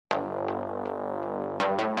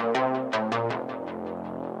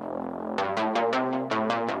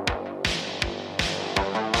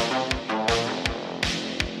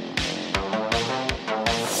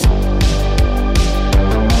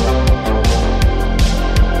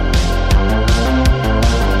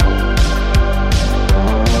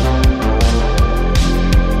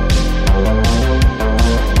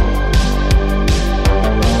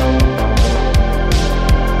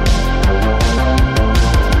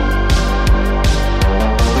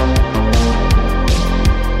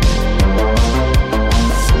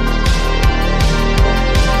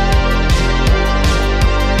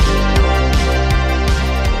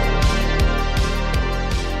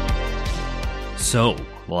So,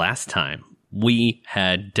 last time, we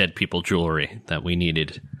had dead people jewelry that we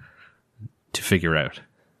needed to figure out.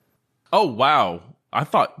 Oh, wow. I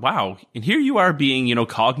thought, wow. And here you are being,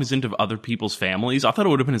 cognizant of other people's families. I thought it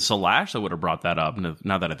would have been Slash that would have brought that up,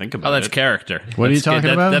 now that I think about it. Oh, that's character. What are you talking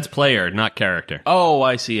about? That's player, not character. Oh,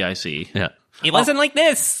 I see. Yeah. It wasn't like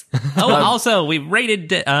this. Oh, also, we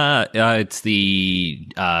rated, it's the,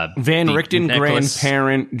 Van the Richten necklace.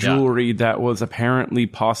 grandparent jewelry that was apparently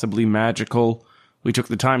possibly magical. We took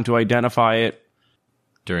the time to identify it.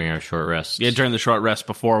 During our short rest. Yeah, during the short rest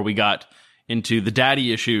before we got into the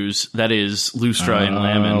daddy issues, that is Lustra and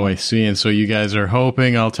Lammins. Oh, I see. And so you guys are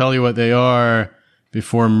hoping I'll tell you what they are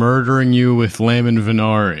before murdering you with Lammins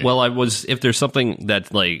Venari. Well, if there's something that's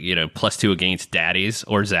 +2 against daddies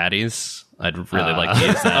or zaddies, I'd really like to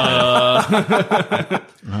use that.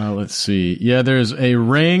 Let's see. Yeah, there's a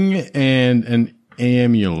ring and an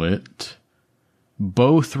amulet.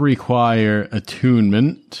 Both require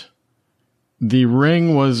attunement. The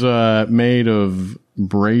ring was made of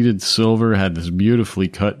braided silver, had this beautifully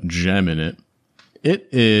cut gem in it. It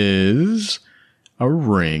is a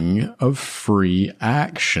ring of free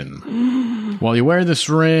action. While you wear this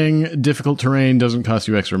ring, difficult terrain doesn't cost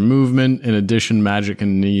you extra movement. In addition, magic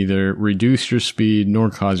can neither reduce your speed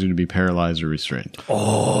nor cause you to be paralyzed or restrained.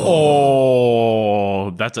 Oh,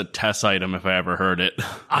 that's a test item if I ever heard it.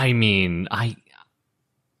 I mean, I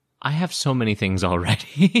have so many things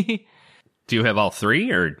already. Do you have all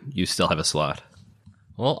three, or you still have a slot?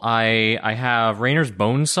 Well, I have Rainer's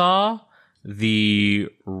Bone Saw, the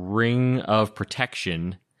Ring of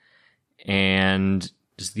Protection, and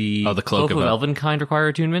does the Cloak of Elvenkind require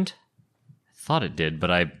attunement? I thought it did,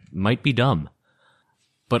 but I might be dumb.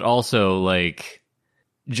 But also,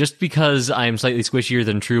 just because I'm slightly squishier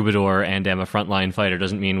than Troubadour and am a frontline fighter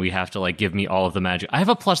doesn't mean we have to, give me all of the magic. I have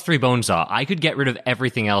a +3 Bone Saw. I could get rid of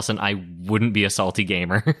everything else and I wouldn't be a salty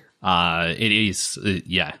gamer. It is,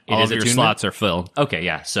 yeah. All is of your attunement? slots are filled. Okay,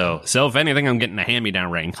 yeah, so if anything, I'm getting a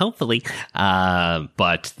hand-me-down ring, hopefully.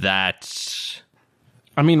 But that...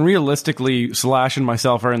 I mean, realistically, Slash and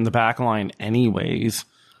myself are in the back line anyways.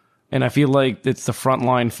 And I feel like it's the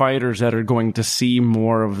frontline fighters that are going to see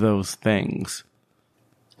more of those things.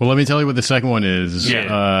 Well, let me tell you what the second one is.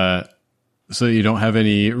 Yeah. So you don't have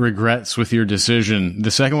any regrets with your decision.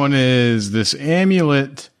 The second one is this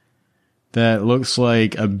amulet that looks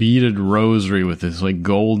like a beaded rosary with this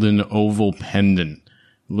golden oval pendant,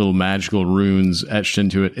 little magical runes etched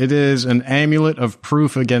into it. It is an amulet of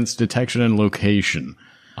proof against detection and location.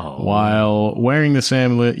 Oh. While wearing this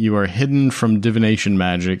amulet, you are hidden from divination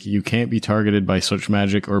magic. You can't be targeted by such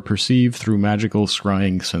magic or perceived through magical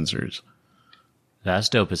scrying sensors. that's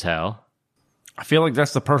dope as hell. I feel like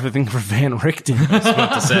that's the perfect thing for Van Richten. I was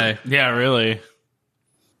about to say. Yeah, really.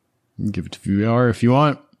 Give it to VR if you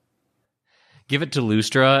want. Give it to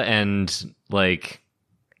Lustra and,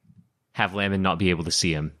 have Lammins not be able to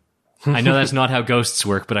see him. I know that's not how ghosts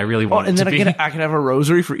work, but I really want and it to then be. I could have a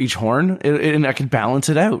rosary for each horn, and I could balance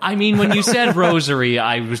it out. I mean, when you said rosary,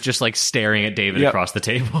 I was just, staring at David across the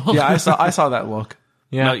table. Yeah, I saw that look.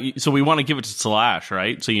 Yeah. No, So we want to give it to Slash,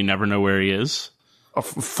 right? So you never know where he is. Oh,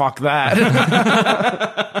 fuck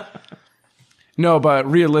that. No, but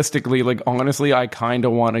realistically, honestly, I kind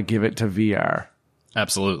of want to give it to VR.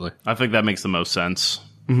 Absolutely. I think that makes the most sense.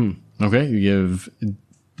 Mm-hmm. Okay, you give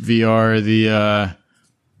VR the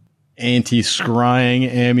anti-scrying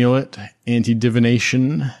amulet,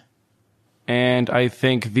 anti-divination. And I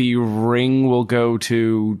think the ring will go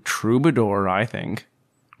to Troubadour, I think.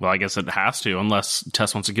 Well, I guess it has to, unless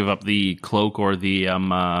Tess wants to give up the cloak or the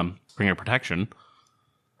ring of protection.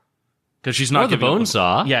 Because she's not Or the giving bone up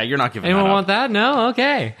saw. Yeah, you're not giving Anyone that up. want that? No?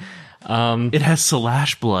 Okay. It has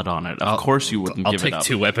Slash blood on it. Of course you wouldn't I'll give it take up.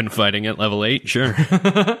 2-weapon fighting at level 8, sure.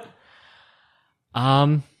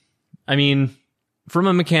 I mean, from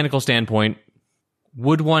a mechanical standpoint,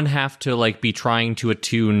 would one have to be trying to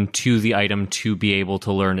attune to the item to be able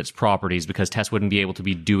to learn its properties? Because Tess wouldn't be able to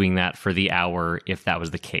be doing that for the hour if that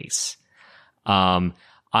was the case.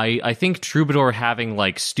 I think Troubadour having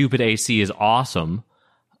stupid AC is awesome,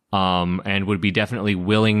 and would be definitely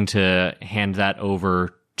willing to hand that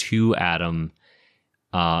over to Adam,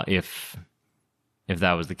 if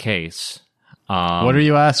that was the case. What are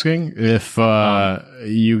you asking? If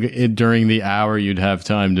during the hour you'd have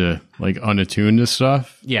time to unattune to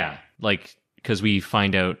stuff? Yeah, because do we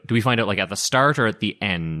find out at the start or at the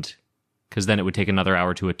end? Because then it would take another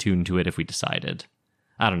hour to attune to it if we decided.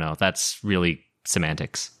 I don't know. That's really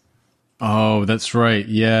semantics. Oh, that's right.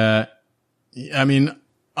 Yeah. I mean,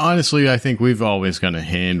 honestly, I think we've always kind of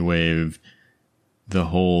hand-waved the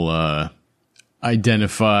whole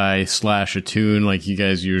identify / attune like you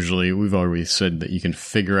guys usually. We've already said that you can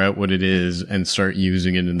figure out what it is and start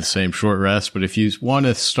using it in the same short rest. But if you want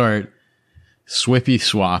to start swippy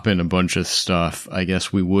swapping a bunch of stuff, I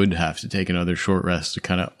guess we would have to take another short rest to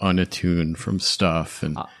kind of unattune from stuff.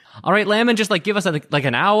 And all right, Lammins, just like give us like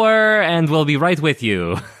an hour and we'll be right with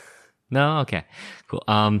you. No? Okay. Cool.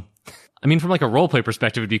 I mean, from like a roleplay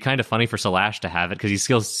perspective, it'd be kind of funny for Slash to have it because he's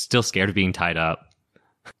still scared of being tied up.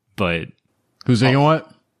 But who's taking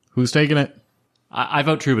what? Who's taking it? I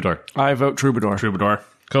vote Troubadour. I vote Troubadour. Troubadour.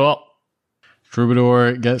 Cool.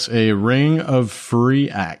 Troubadour gets a ring of free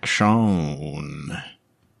action.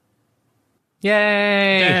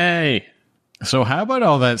 Yay! Hey. So how about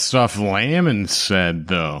all that stuff Lammins said,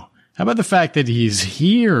 though? How about the fact that he's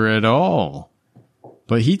here at all?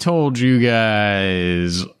 But he told you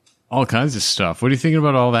guys all kinds of stuff. What are you thinking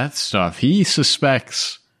about all that stuff? He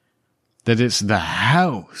suspects that it's the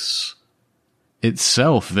house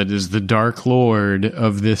itself that is the Dark Lord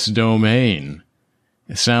of this domain.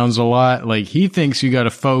 It sounds a lot like he thinks you got to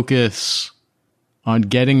focus on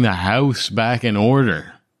getting the house back in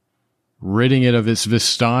order, ridding it of its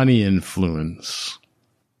Vistani influence.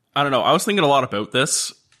 I don't know. I was thinking a lot about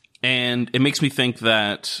this, and it makes me think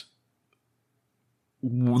that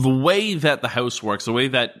the way that the house works, the way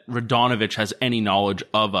that Radonovich has any knowledge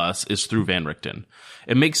of us is through Van Richten.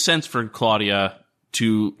 It makes sense for Claudia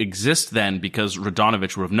to exist then because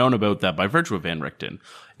Radonovich would have known about that by virtue of Van Richten.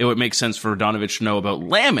 It would make sense for Radonovich to know about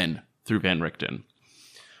Lammin through Van Richten.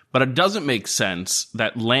 But it doesn't make sense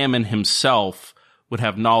that Lammin himself would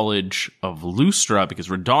have knowledge of Lustra because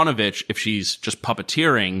Radonovich, if she's just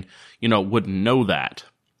puppeteering, wouldn't know that.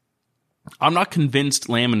 I'm not convinced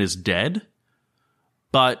Lammin is dead,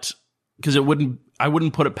 but because I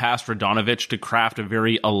wouldn't put it past Radonovich to craft a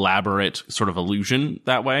very elaborate sort of illusion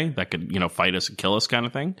that way that could, fight us and kill us kind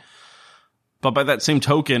of thing. But by that same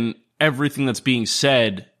token, everything that's being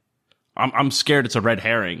said, I'm scared it's a red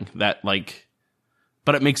herring that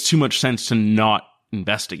but it makes too much sense to not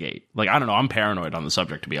investigate. I don't know. I'm paranoid on the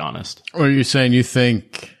subject, to be honest. Or are you saying you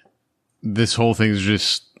think this whole thing is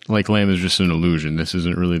just Lamb is just an illusion? This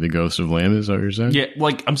isn't really the ghost of Lamb, is that what you're saying? Yeah,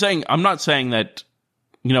 I'm not saying that,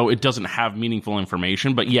 it doesn't have meaningful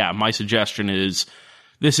information, but yeah, my suggestion is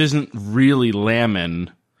this isn't really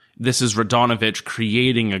Lammin. This is Radonovich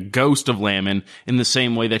creating a ghost of Lammin in the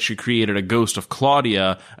same way that she created a ghost of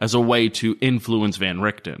Claudia as a way to influence Van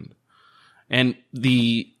Richten. And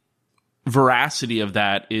the veracity of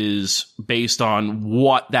that is based on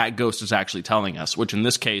what that ghost is actually telling us, which in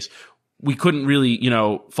this case, we couldn't really,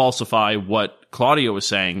 falsify what Claudia was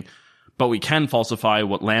saying, but we can falsify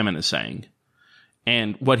what Lammin is saying.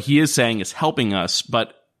 And what he is saying is helping us,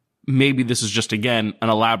 but maybe this is just, again,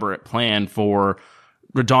 an elaborate plan for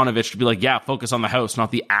Radonovich to be like, yeah, focus on the house,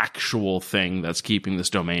 not the actual thing that's keeping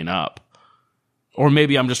this domain up. Or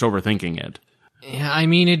maybe I'm just overthinking it. Yeah, I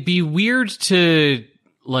mean, it'd be weird to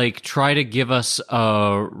try to give us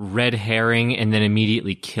a red herring and then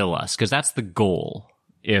immediately kill us, because that's the goal.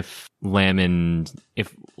 If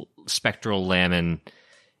Spectral Lammin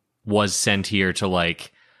was sent here to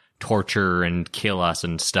torture and kill us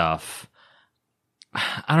and stuff,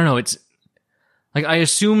 I don't know. It's I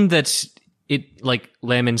assume that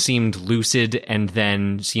Lammin seemed lucid and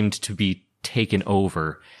then seemed to be taken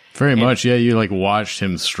over. Very much, yeah. You watched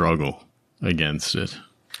him struggle against it.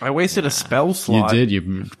 I wasted a spell slot. You did.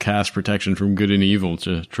 You cast protection from good and evil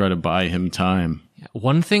to try to buy him time.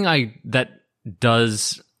 One thing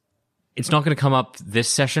it's not going to come up this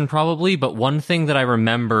session probably, but one thing that I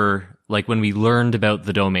remember, when we learned about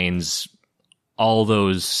the domains all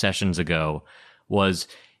those sessions ago, was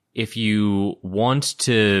if you want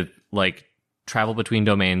to travel between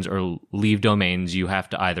domains or leave domains, you have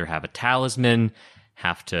to either have a talisman,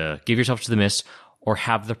 have to give yourself to the mist, or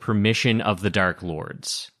have the permission of the Dark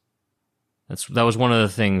Lords. That was one of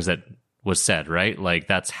the things that was said, right?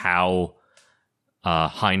 That's how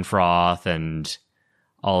Heinfroth and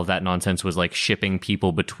all of that nonsense was shipping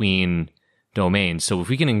people between domains. So if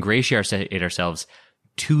we can ingratiate ourselves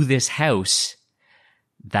to this house,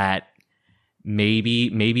 that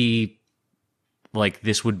maybe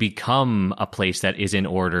this would become a place that is in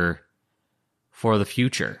order for the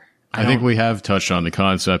future. I think we have touched on the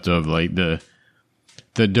concept of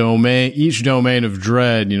the domain, each domain of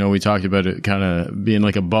dread. We talked about it kind of being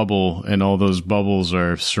like a bubble, and all those bubbles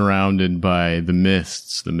are surrounded by the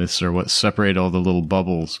mists. The mists are what separate all the little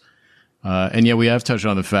bubbles. And yet we have touched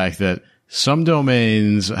on the fact that some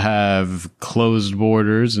domains have closed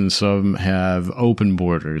borders and some have open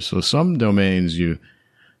borders. So some domains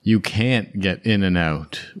you can't get in and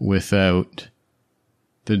out without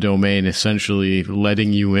the domain essentially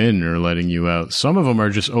letting you in or letting you out. Some of them are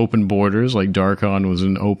just open borders, like Darkon was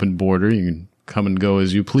an open border. You can come and go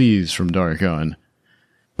as you please from Darkon.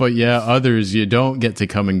 But yeah, others you don't get to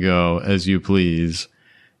come and go as you please.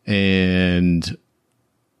 And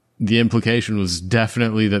the implication was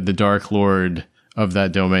definitely that the Dark Lord of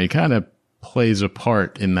that domain kind of plays a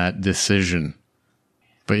part in that decision.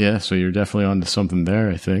 But yeah, so you're definitely onto something there,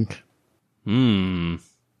 I think.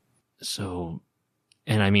 So,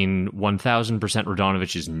 and I mean, 1000%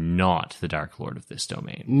 Radonovich is not the Dark Lord of this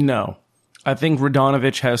domain. No. I think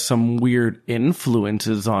Radonovich has some weird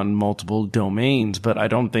influences on multiple domains, but I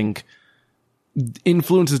don't think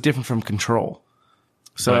influence is different from control.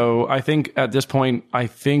 So I think at this point, I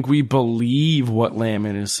think we believe what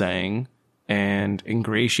Lammins is saying and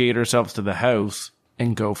ingratiate ourselves to the house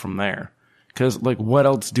and go from there. Because, like, what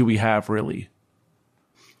else do we have, really?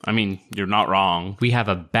 I mean, you're not wrong. We have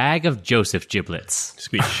a bag of Joseph giblets.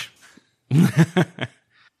 Speech.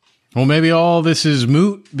 Well, maybe all this is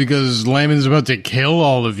moot because Layman's about to kill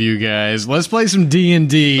all of you guys. Let's play some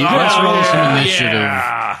D&D. Let's roll some initiative.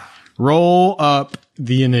 Yeah. Roll up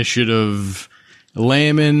the initiative.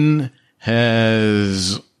 Layman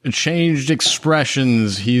has changed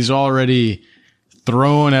expressions. He's already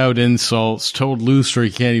thrown out insults, told Lustra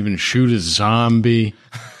he can't even shoot a zombie.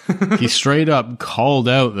 He straight up called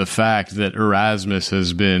out the fact that Erasmus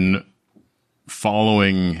has been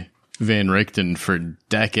following Van Richten for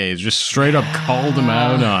decades. Just straight up called him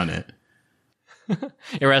out on it.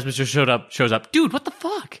 Erasmus just shows up. Dude, what the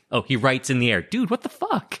fuck? Oh, he writes in the air. Dude, what the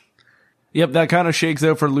fuck? Yep, that kind of shakes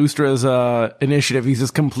out for Lustra's initiative. He's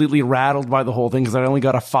just completely rattled by the whole thing because I only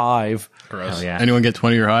got a 5. Gross. Oh, yeah. Anyone get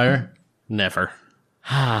 20 or higher? Never.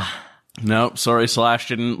 Nope, sorry, Slash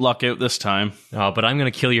didn't luck out this time. Oh, but I'm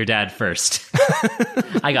going to kill your dad first.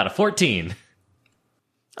 I got a 14.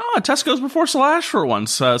 Oh, Tess goes before Slash for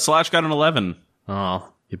once. Slash got an 11.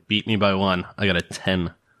 Oh, you beat me by 1. I got a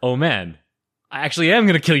 10. Oh, man. I actually am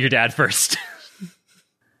going to kill your dad first.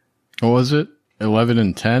 What was it? 11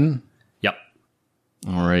 and 10? Yep.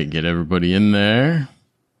 All right, get everybody in there.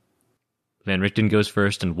 Van Richten goes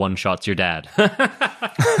first and one-shots your dad.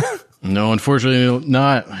 No, unfortunately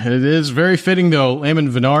not. It is very fitting, though. Layman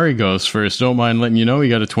Venari goes first. Don't mind letting you know he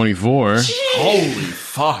got a 24. Holy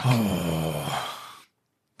fuck.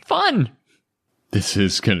 Fun. This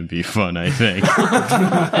is going to be fun, I think.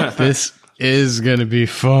 This is going to be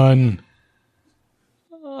fun.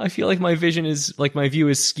 I feel like my view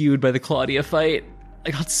is skewed by the Claudia fight. I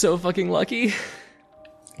got so fucking lucky.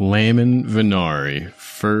 Layman Venari,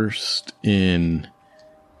 first in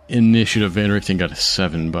initiative. Van Richten got a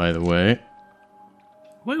 7, by the way.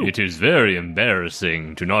 Woo. It is very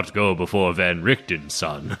embarrassing to not go before Van Richten,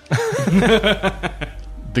 son.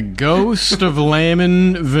 The ghost of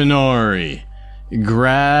Layman Venari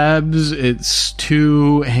grabs its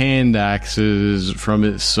 2 hand axes from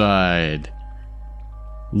its side,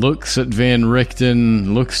 looks at Van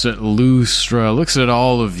Richten, looks at Lustra, looks at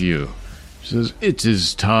all of you, says, "It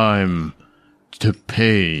is time to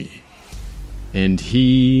pay." And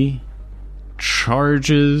he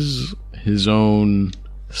charges his own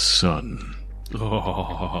son.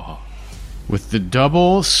 With the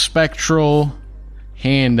double spectral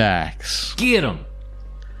hand axe. Get him.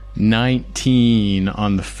 19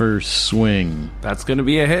 on the first swing. That's going to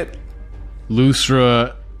be a hit.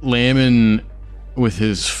 Lustra Layman, with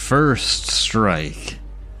his first strike,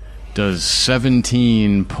 does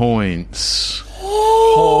 17 points.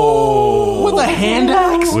 With a hand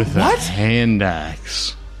axe? With a hand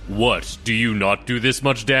axe. What? Do you not do this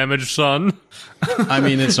much damage, son? I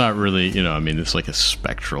mean, it's not really, it's like a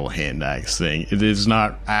spectral hand axe thing. It is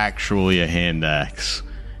not actually a hand axe.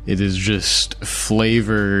 It is just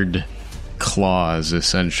flavored claws,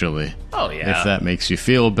 essentially. Oh, yeah. If that makes you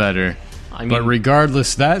feel better. I mean, But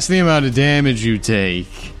regardless, that's the amount of damage you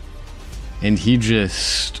take. And he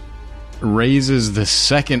just raises the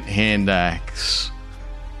second hand axe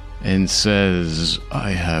and says,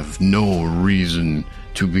 "I have no reason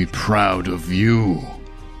to be proud of you."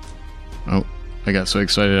 Oh, I got so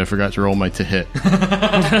excited I forgot to roll my to hit.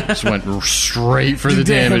 Just went straight for the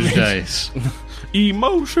damage dice.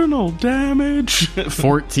 Emotional damage.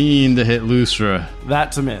 14 to hit Lustra.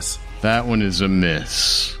 That's a miss. That one is a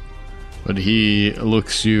miss. But he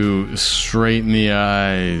looks you straight in the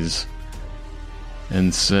eyes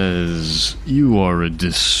and says, "You are a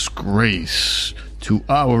disgrace to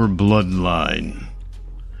our bloodline."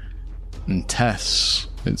 And Tess,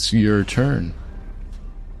 it's your turn.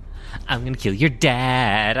 I'm gonna kill your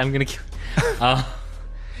dad. I'm gonna kill...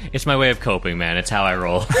 it's my way of coping, man. It's how I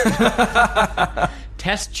roll.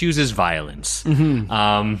 Tess chooses violence.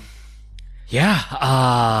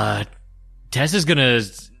 Yeah, Tess is gonna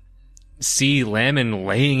see Lammin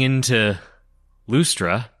laying into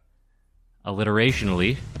Lustra,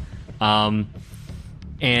 alliterationally,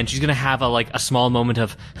 and she's gonna have a small moment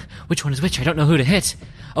of, which one is which? I don't know who to hit.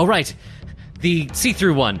 Oh, right, the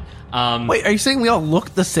see-through one. Wait, are you saying we all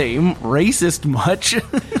look the same? Racist much? You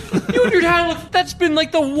and your dad, that's been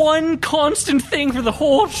like the one constant thing for the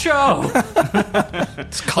whole show.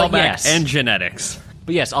 It's callback yes. and genetics.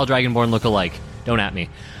 But yes, all Dragonborn look alike. Don't at me.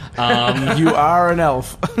 You are an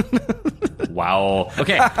elf. Wow.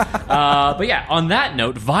 Okay. But yeah, on that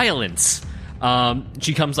note, violence.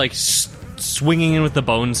 She comes swinging in with the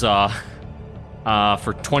bone saw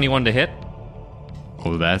for 21 to hit.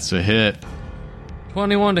 Oh, that's a hit.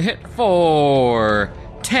 21 to hit for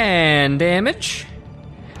 10 damage.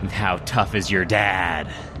 And how tough is your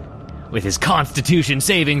dad? With his Constitution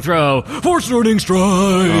saving throw for Snorting Strike!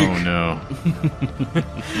 Oh, no.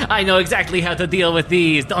 I know exactly how to deal with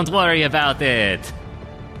these. Don't worry about it.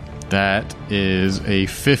 That is a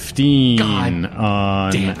 15 God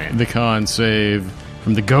on damn it. the con save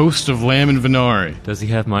from the Ghost of Lammin Venari. Does he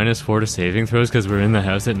have -4 to saving throws because we're in the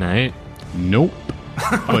house at night? Nope.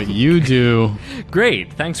 But you do.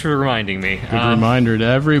 Great. Thanks for reminding me. Good reminder to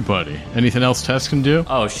everybody. Anything else Tess can do?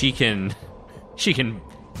 Oh, she can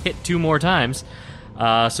hit 2 more times.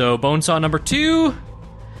 So Bonesaw number 2,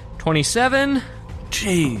 27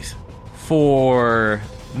 Jeez. for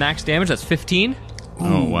max damage. That's 15.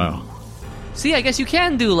 Oh, wow. See, I guess you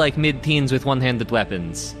can do mid-teens with one-handed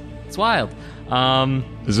weapons. It's wild.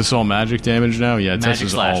 Is this all magic damage now? Yeah, Tess Magic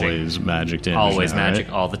is slashing. always magic damage. Always now, magic,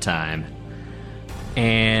 right? all the time.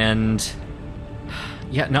 And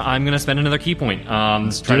yeah, no, I'm gonna spend another key point. Try do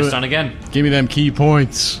to it. stun again. Give me them key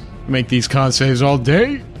points. Make these con saves all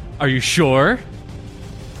day. Are you sure?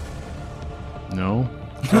 No.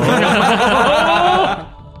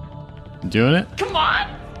 Doing it? Come on!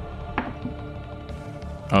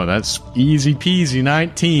 Oh, that's easy peasy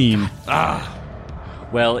 19.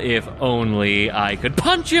 Well, if only I could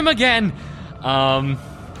punch him again.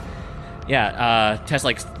 Tess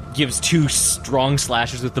gives 2 strong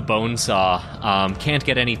slashes with the bone saw. Can't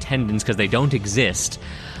get any tendons because they don't exist.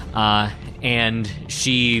 And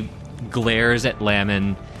she glares at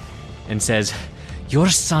Lammin and says, "Your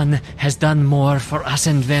son has done more for us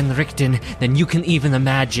and Van Richten than you can even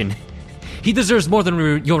imagine. He deserves more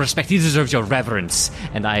than your respect. He deserves your reverence."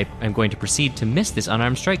 And I am going to proceed to miss this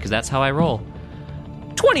unarmed strike because that's how I roll.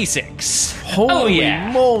 26. Holy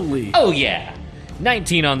moly. Oh, yeah.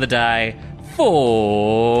 19 on the die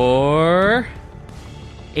for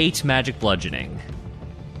 8 magic bludgeoning.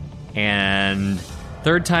 And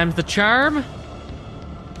 3rd time's the charm.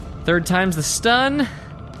 3rd time's the stun.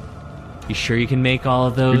 You sure you can make all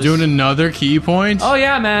of those? You're doing another key point? Oh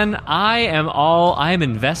yeah, man. I am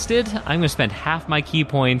invested. I'm going to spend half my key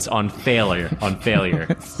points on failure.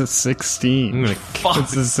 It's a 16. I'm gonna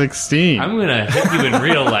It's a 16. I'm going to hit you in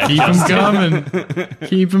real life. Keep him coming.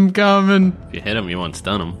 Keep him coming. If you hit him, you won't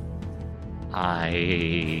stun him. I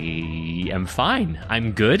am fine.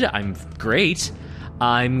 I'm good. I'm great.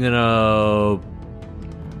 I'm gonna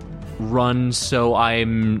run so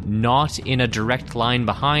I'm not in a direct line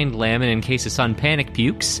behind Lammin in case his son panic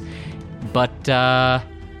pukes, but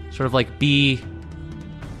be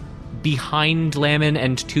behind Lammin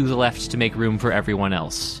and to the left to make room for everyone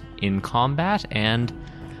else in combat, and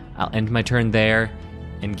I'll end my turn there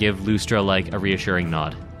and give Lustra a reassuring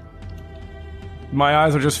nod. My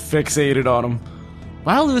eyes are just fixated on him.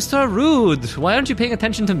 Wow, Lustra, rude. Why aren't you paying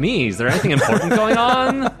attention to me? Is there anything important going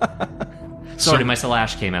on? Sorry, my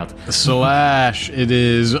Salash came out. Slash, it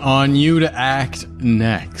is on you to act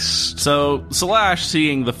next. So Slash,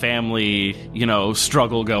 seeing the family,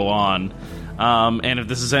 struggle go on, and if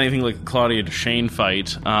this is anything like a Claudia Deshane fight,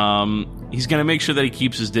 he's going to make sure that he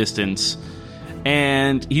keeps his distance,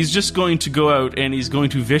 and he's just going to go out and he's going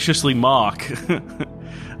to viciously mock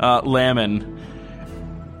Lammin.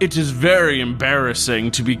 It is very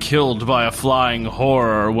embarrassing to be killed by a flying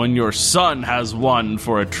horror when your son has one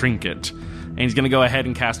for a trinket. And he's going to go ahead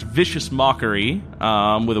and cast Vicious Mockery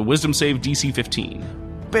with a Wisdom save DC 15.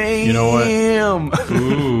 Bam! You know what?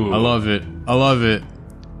 Ooh. I love it.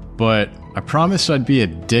 But I promised I'd be a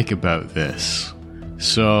dick about this.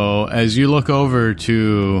 So, as you look over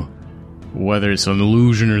to whether it's an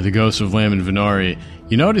illusion or the Ghost of Lammin Venari,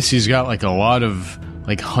 you notice he's got a lot of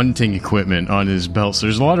hunting equipment on his belt. So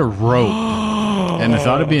there's a lot of rope. And the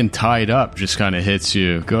thought of being tied up just kind of hits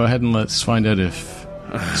you. Go ahead and let's find out if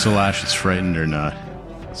Salash is frightened or not.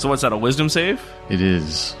 So what's that, a Wisdom save? It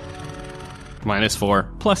is. -4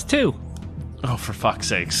 +2. Oh, for fuck's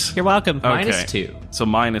sakes. You're welcome. Okay. -2. So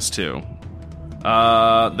 -2.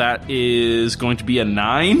 That is going to be a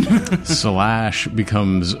 9. Slash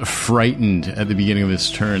becomes frightened at the beginning of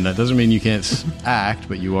his turn. That doesn't mean you can't act,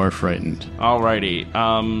 but you are frightened. Alrighty.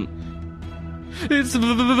 It's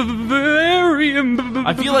very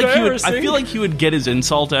I feel like he would get his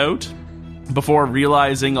insult out before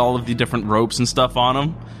realizing all of the different ropes and stuff on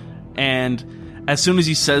him. And as soon as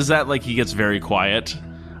he says that, like, he gets very quiet.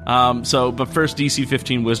 But first DC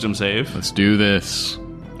 15 wisdom save. Let's do this.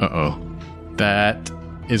 Uh-oh. That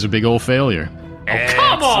is a big old failure.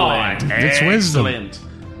 Come on! It's wisdom. Excellent.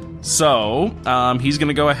 So, he's going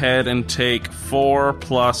to go ahead and take 4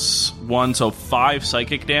 plus 1, so 5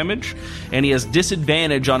 psychic damage. And he has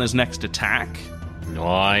disadvantage on his next attack.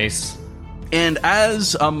 Nice. And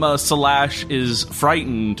as Salash is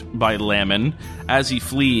frightened by Lammin, as he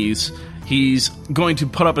flees, he's going to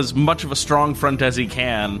put up as much of a strong front as he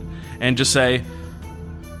can and just say,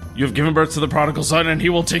 "You have given birth to the prodigal son, and he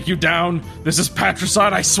will take you down. This is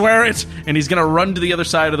patricide, I swear it!" And he's going to run to the other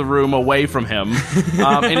side of the room away from him.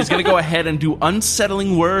 And he's going to go ahead and do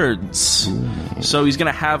unsettling words. So he's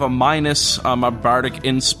going to have a minus a bardic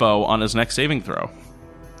inspo on his next saving throw.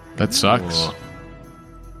 That sucks. Ooh.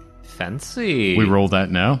 Fancy. We roll that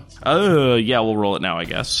now? Yeah, we'll roll it now, I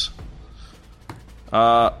guess.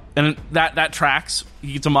 And that tracks.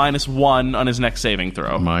 He gets a -1 on his next saving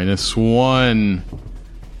throw. -1.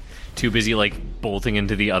 Too busy, like, bolting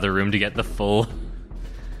into the other room to get the full,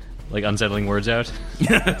 like, unsettling words out.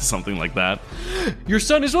 Something like that. Your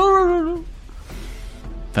son is...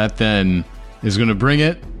 That then is going to bring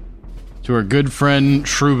it to our good friend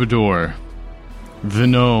Troubadour, the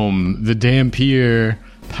gnome, the Dampier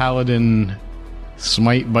paladin,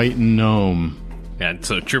 smite-biting gnome. Yeah,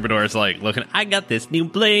 so Troubadour's like looking, I got this new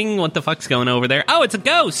bling. What the fuck's going over there? Oh, it's a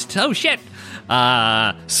ghost. Oh, shit.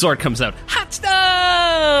 Sword comes out. Hot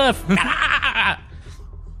stuff!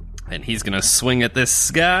 And he's going to swing at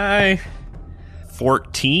this guy.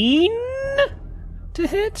 14 to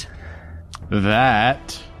hit.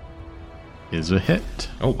 That is a hit.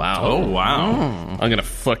 Oh, wow. Oh, wow. I'm going to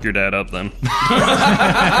fuck your dad up then. Because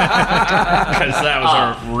that was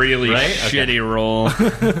a really shitty roll.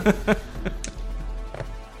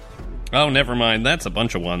 Oh, never mind. That's a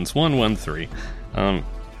bunch of ones. 1, 1, 3.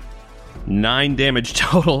 9 damage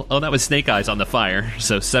total. Oh, that was Snake Eyes on the fire.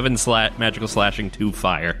 So 7 magical slashing, 2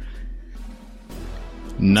 fire.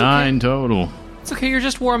 9 total. It's okay, you're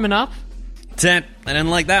just warming up. 10. I didn't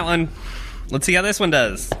like that one. Let's see how this one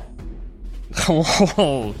does.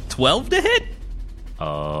 Oh, 12 to hit?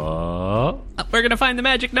 We're going to find the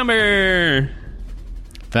magic number.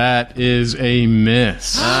 That is a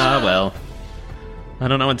miss. Well. I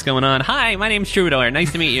don't know what's going on. Hi, my name's Troubadour.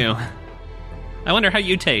 Nice to meet you. I wonder how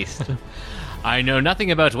you taste. I know nothing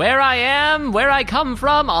about where I am, where I come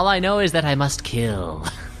from. All I know is that I must kill.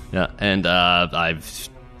 Yeah, and I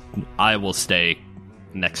will stay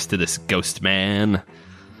next to this ghost man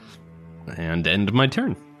and end my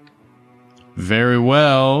turn. Very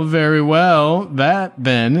well, very well. That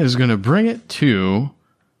then is going to bring it to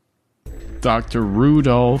Dr.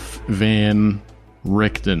 Rudolph Van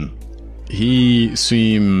Richten. He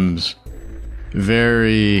seems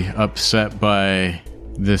very upset by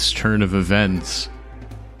this turn of events.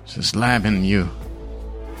 Says, Lammin, you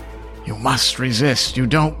must resist. You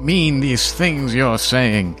don't mean these things you're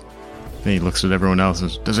saying. Then he looks at everyone else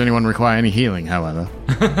and says, does anyone require any healing, however?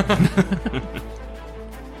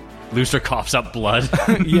 Looster coughs up blood.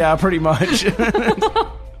 Yeah, pretty much.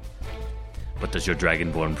 But does your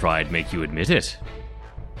dragonborn pride make you admit it?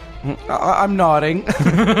 I'm nodding.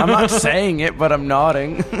 I'm not saying it, but I'm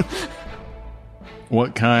nodding.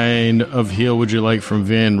 What kind of heal would you like from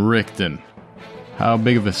Van Richten? How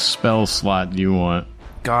big of a spell slot do you want?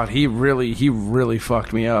 God, he really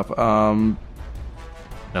fucked me up.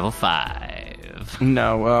 Level 5.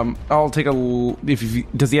 No, I'll take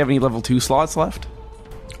does he have any level 2 slots left?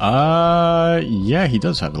 Yeah, he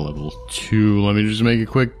does have a level 2. Let me just make a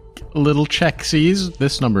quick little check-sies.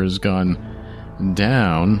 This number has gone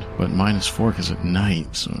down, but -4 because at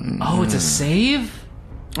night. So, oh, it's a save?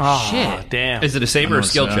 Oh, shit. Damn. Is it a save or a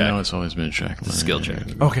skill check? I know it's always been a check. It's a skill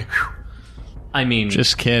check. Okay. I mean...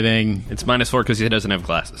 Just kidding. It's -4 because he doesn't have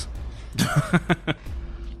glasses.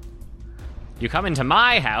 You come into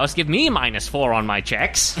my house, give me -4 on my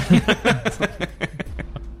checks.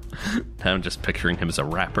 I'm just picturing him as a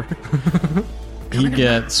rapper. He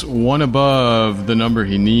gets 1 above the number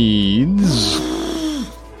he needs.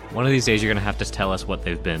 One of these days, you're going to have to tell us what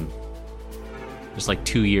they've been. Just like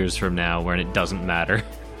 2 years from now, when it doesn't matter.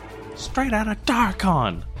 Straight out of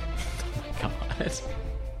Darkon. God.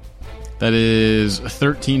 That is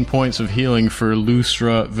 13 points of healing for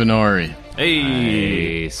Lustra Venari.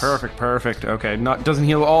 Hey. Nice. Perfect. Okay, doesn't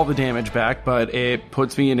heal all the damage back, but it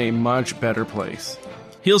puts me in a much better place.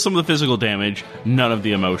 Heal some of the physical damage, none of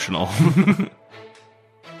the emotional.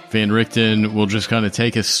 Van Richten will just kind of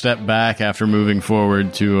take a step back after moving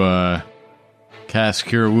forward to cast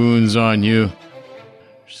Cure Wounds on you.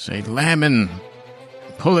 Say, Lammin,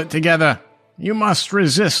 pull it together. You must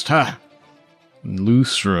resist her.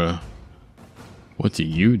 Lustra, what do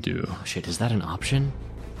you do? Oh, shit, is that an option?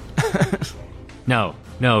 No,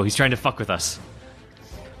 he's trying to fuck with us.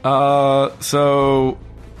 So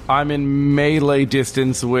I'm in melee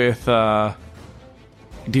distance with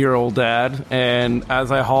dear old dad, and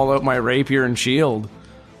as I haul out my rapier and shield,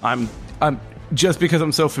 I'm just because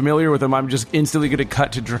I'm so familiar with him, I'm just instantly going to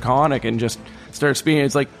cut to Draconic and just start speaking.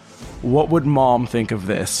 It's like, what would Mom think of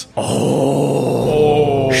this?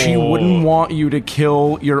 Oh, she wouldn't want you to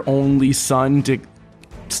kill your only son to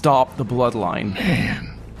stop the bloodline. Man.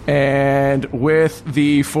 And with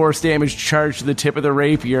the force damage charged to the tip of the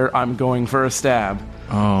rapier, I'm going for a stab.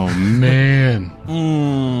 Oh, man.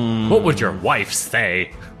 What would your wife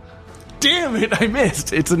say? Damn it, I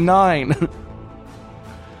missed. It's a 9.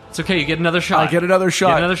 It's okay, you get another shot. I get another shot.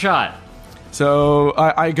 Get another shot. So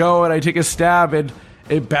I go and I take a stab, and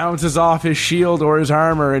it bounces off his shield or his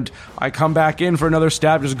armor, and I come back in for another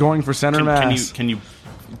stab, just going for center mass. Can you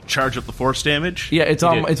charge up the force damage? Yeah,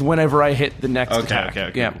 it's whenever I hit the next attack.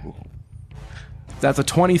 Okay. Yeah. That's a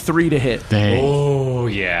 23 to hit. Dang. Oh,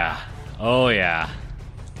 yeah.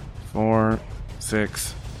 4,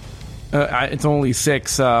 6. It's only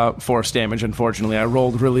 6 force damage, unfortunately. I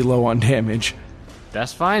rolled really low on damage.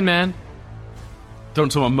 That's fine, man.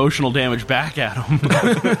 Throwing some emotional damage back at him.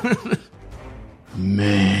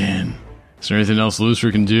 Man. Is there anything else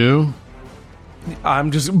Lustra can do?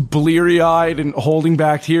 I'm just bleary-eyed and holding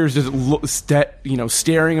back tears, just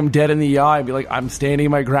staring him dead in the eye and be like, I'm standing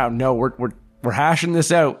my ground. No, we're hashing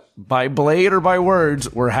this out. By blade or by words,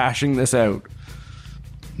 we're hashing this out.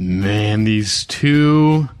 Man, these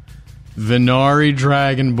two Venari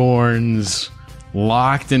Dragonborns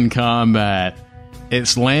locked in combat.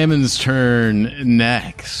 It's Lammin's turn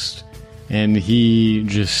next, and he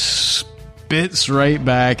just spits right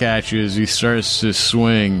back at you as he starts to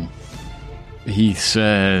swing. He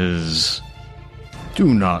says,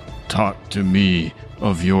 "Do not talk to me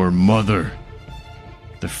of your mother."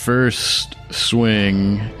 The first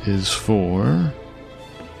swing is for...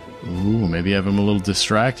 Ooh, maybe have him a little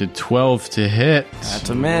distracted. 12 to hit. That's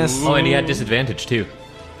a miss. Oh, and he had disadvantage, too.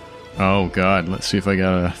 Oh, God. Let's see if I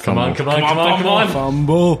got a Come on.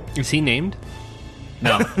 Fumble. Is he named?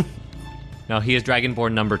 No. No, he is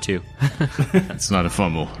Dragonborn number 2. It's not a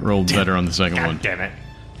fumble. Rolled better on the second one. Damn it.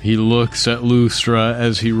 He looks at Lustra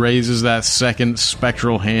as he raises that second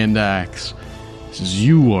spectral hand axe. He says,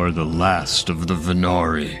 "You are the last of the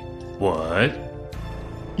Venari. What?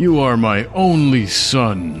 You are my only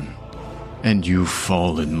son, and you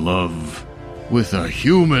fall in love with a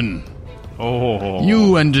human. Oh.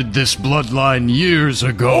 You ended this bloodline years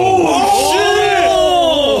ago."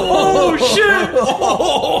 Oh, shit!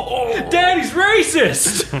 Daddy's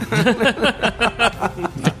racist!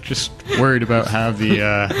 Just worried about how the,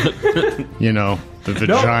 the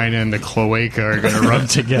vagina and the cloaca are going to rub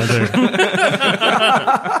together.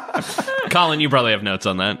 Colin, you probably have notes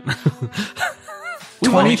on that.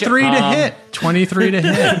 23 to hit. 23 to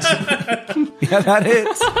hit. Yeah, that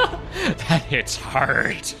hits. That hits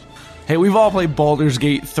hard. Hey, we've all played Baldur's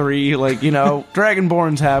Gate 3.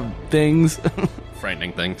 Dragonborns have things.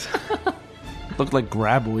 Frightening things. Look like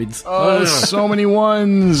graboids. Oh, so many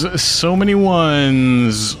ones. So many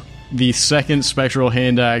ones. The second spectral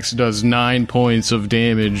hand axe does 9 points of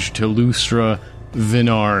damage to Lustra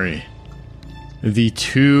Venari. The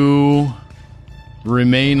two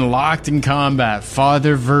remain locked in combat.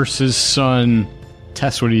 Father versus son.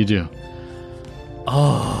 Tess, what do you do?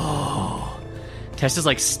 Oh. Tess is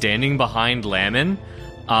standing behind Lammin,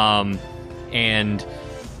 and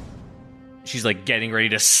she's getting ready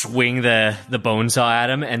to swing the bone saw at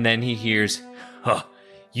him, and then he hears, "Huh,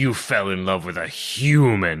 you fell in love with a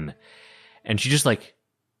human." And she just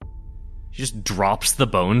drops the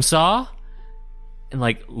bone saw and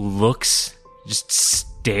looks, just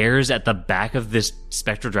stares at the back of this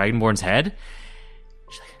spectral dragonborn's head.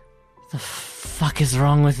 She's like, "What the fuck is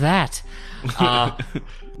wrong with that?"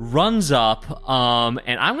 Runs up,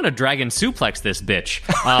 and I'm gonna dragon suplex this bitch.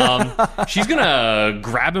 She's gonna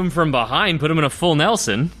grab him from behind, put him in a full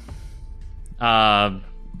Nelson.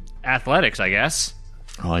 Athletics, I guess.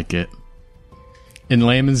 I like it. In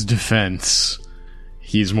Layman's defense,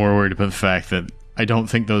 he's more worried about the fact that I don't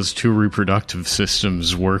think those two reproductive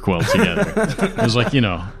systems work well together. It was like,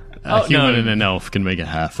 a human and an elf can make a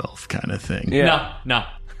half-elf kind of thing. Yeah. No.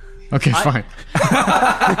 Okay, fine.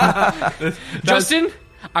 Justin,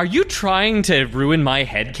 are you trying to ruin my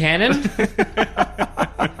headcanon?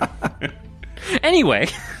 Anyway.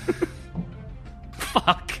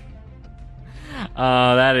 Fuck.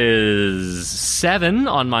 That is 7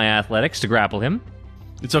 on my athletics to grapple him.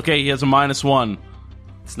 It's okay. He has a -1.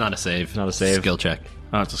 It's not a save. Not a save. Skill check.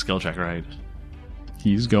 Oh, it's a skill check, right?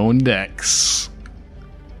 He's going dex.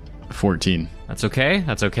 14. That's okay.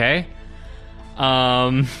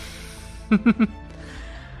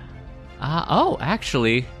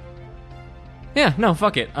 Actually. Yeah, no,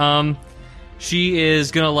 fuck it. She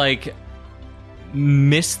is gonna,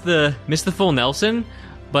 miss the full Nelson,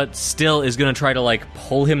 but still is gonna try to,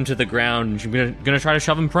 pull him to the ground, and she's gonna try to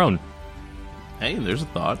shove him prone. Hey, there's a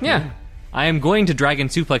thought. Yeah. I am going to dragon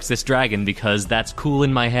suplex this dragon because that's cool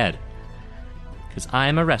in my head. Because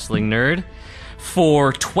I'm a wrestling nerd.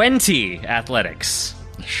 For 20 athletics.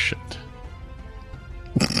 Shit.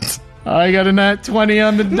 I got a nat 20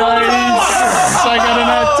 on the dice. I got a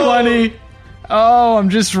nat 20. Oh, I'm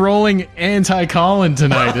just rolling anti-Colin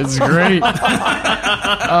tonight. It's great.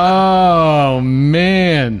 Oh,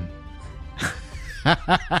 man.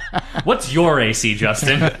 What's your AC,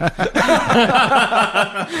 Justin?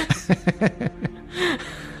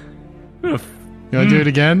 You want to do it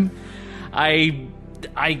again? I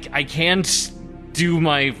can't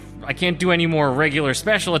do any more regular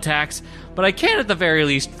special attacks, but I can at the very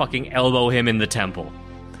least fucking elbow him in the temple.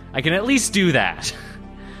 I can at least do that.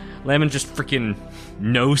 Lemon just freaking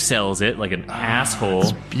no-sells it like an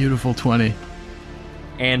asshole. Beautiful 20.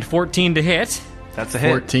 And 14 to hit. That's a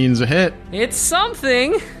hit. 14's a hit. It's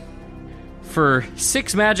something for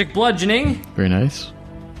 6 magic bludgeoning. Very nice.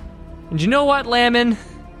 And you know what, Lammins?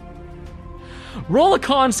 Roll a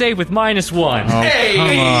con save with -1. Oh,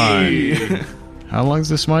 come on. How long is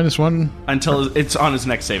this -1? Until it's on his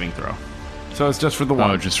next saving throw. So it's just for the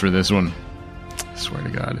one. Oh, just for this one. I swear to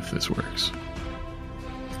God, if this works.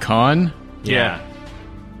 Con? Yeah.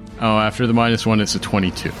 Oh, after the -1, it's a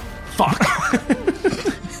 22. Fuck.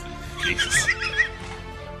 Jesus.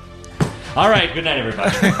 All right, good night, everybody.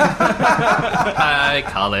 Hi,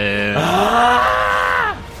 Colin.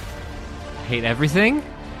 I hate everything.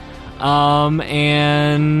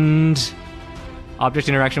 And object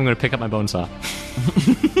interaction, I'm going to pick up my bone saw.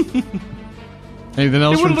 Anything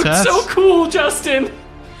else It would from have Tess? looked so cool, Justin.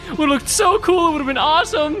 It would have looked so cool. It would have been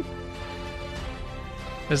awesome.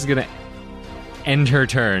 This is going to end her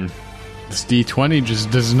turn. This D20 just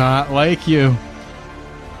does not like you.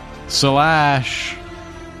 Slash,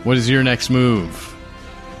 what is your next move?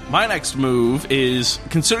 My next move is,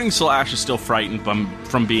 considering Slash is still frightened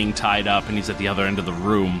from being tied up and he's at the other end of the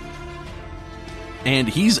room, and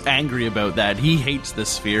he's angry about that. He hates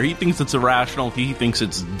this fear. He thinks it's irrational. He thinks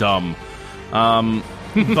it's dumb.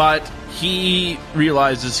 But he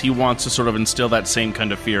realizes he wants to sort of instill that same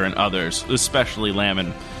kind of fear in others, especially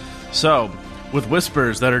Lammins. So, with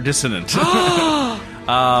whispers that are dissonant.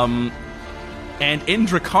 And in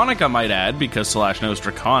Draconic, I might add, because Slash knows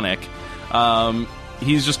Draconic,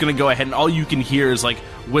 he's just going to go ahead and all you can hear is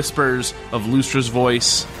whispers of Lustra's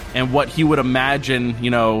voice and what he would imagine,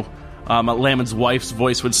 Lammon's wife's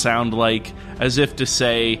voice would sound like, as if to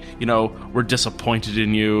say, we're disappointed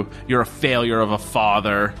in you, you're a failure of a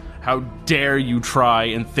father, how dare you try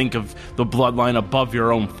and think of the bloodline above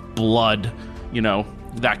your own blood,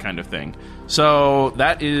 that kind of thing. So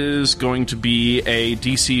that is going to be a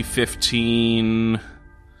DC 15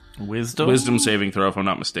 Wisdom saving throw, if I'm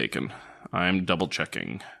not mistaken. I'm double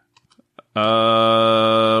checking.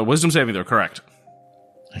 Wisdom saving throw, correct.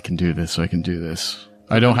 I can do this. I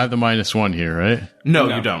don't have the -1 here, right?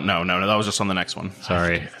 No, you don't. No. That was just on the next one.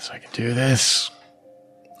 Sorry. I can do this.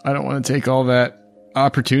 I don't want to take all that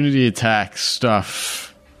opportunity attack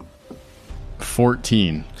stuff.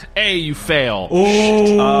 14. Hey, you fail.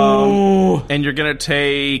 And you're going to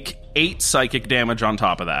take 8 psychic damage on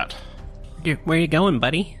top of that. Where you going,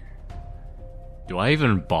 buddy? Do I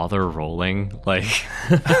even bother rolling?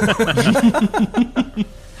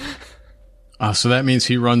 So that means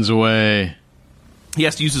he runs away. He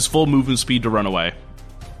has to use his full movement speed to run away.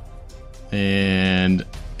 And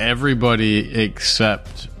everybody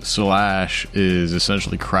except Slash is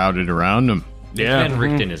essentially crowded around him. Yeah. Ben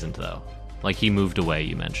Richten isn't, though. He moved away,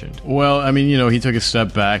 you mentioned. Well, I mean, he took a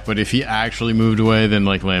step back, but if he actually moved away, then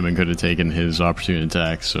Lammins could have taken his opportunity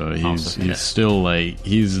attack. So he's still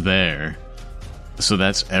he's there. So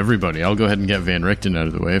that's everybody. I'll go ahead and get Van Richten out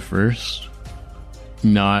of the way first.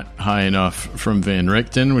 Not high enough from Van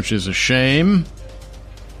Richten, which is a shame.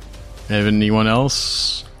 Have anyone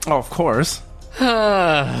else? Oh, of course.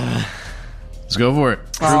 Let's go for it.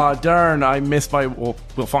 Ah, darn, I missed my... Well,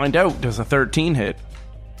 we'll find out. Does a 13 hit?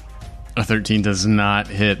 A 13 does not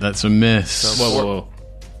hit. That's a miss. Whoa.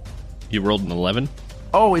 You rolled an 11?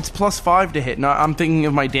 Oh, it's +5 to hit. No, I'm thinking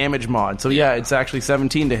of my damage mod. So yeah, it's actually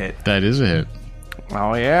 17 to hit. That is a hit.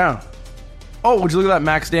 Oh, yeah. Oh, would you look at that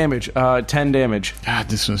max damage? 10 damage. God,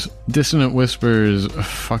 Dissonant Whispers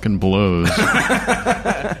fucking blows.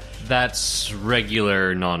 That's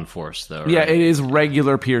regular non-force, though, right? Yeah, it is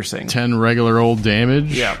regular piercing. 10 regular old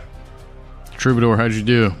damage. Yeah. Troubadour, how'd you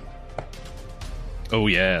do? Oh,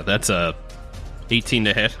 yeah. That's a 18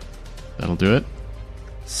 to hit. That'll do it.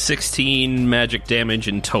 16 magic damage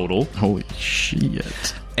in total. Holy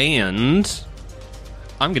shit. And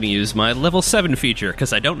I'm going to use my level 7 feature,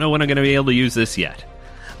 because I don't know when I'm going to be able to use this yet.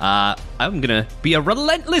 I'm going to be a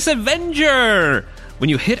Relentless Avenger! When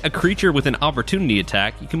you hit a creature with an opportunity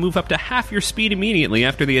attack, you can move up to half your speed immediately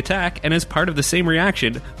after the attack, and as part of the same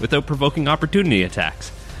reaction, without provoking opportunity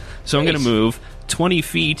attacks. So I'm going to move 20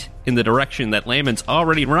 feet in the direction that Lammins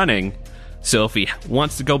already running. So if he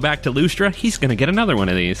wants to go back to Lustra, he's going to get another one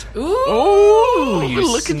of these. Ooh,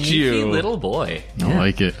 you look at sneaky you. little boy. I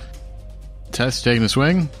like it. Tess, taking a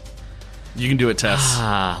swing? You can do it, Tess.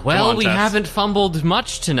 Well, Come on, we Tess. haven't fumbled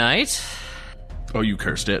much tonight. Oh, you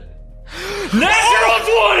cursed it. Natural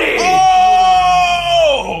 20!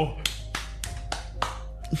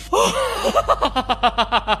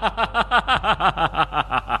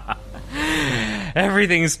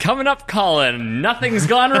 Everything's coming up, Colin. Nothing's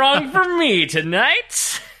gone wrong for me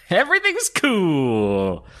tonight. Everything's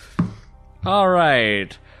cool. All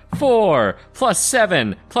right. 4 plus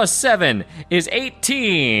 7 plus 7 is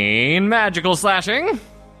 18 magical slashing.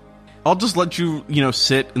 I'll just let you,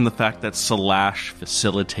 sit in the fact that Slash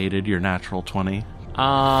facilitated your natural 20.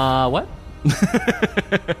 What?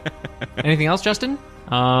 Anything else, Justin?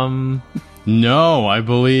 No, I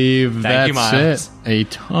believe Thank you, that's Miles. it. A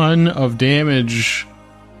ton of damage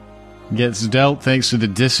gets dealt thanks to the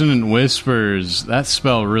Dissonant Whispers. That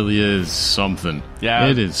spell really is something. Yeah.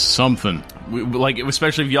 It is something.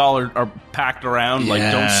 Especially if y'all are packed around, don't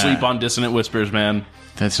Yeah. sleep on Dissonant Whispers, man.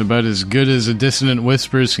 That's about as good as a Dissonant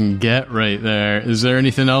Whispers can get right there. Is there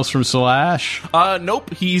anything else from Slash?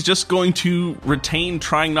 Nope. He's just going to retain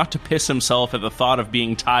trying not to piss himself at the thought of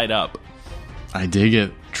being tied up. I dig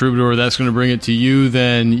it. Troubadour, that's going to bring it to you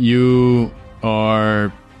then. You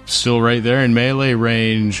are still right there in melee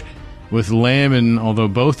range with Lammin, although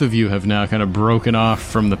both of you have now kind of broken off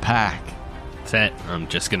from the pack. That's it. I'm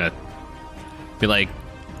just going to be like,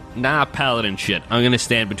 nah, paladin shit. I'm going to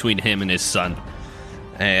stand between him and his son.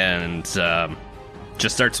 And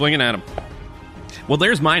just start swinging at him. Well,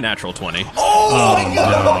 there's my natural 20.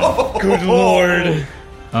 Good lord.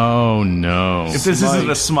 Oh, no. If this isn't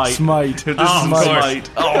a smite. Smite. If this isn't of a course. smite.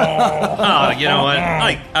 Oh, you know what?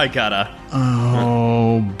 I gotta.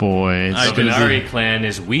 Oh, boy. It's The going to Venari be, clan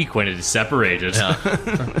is weak when it is separated. this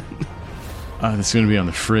is going to be on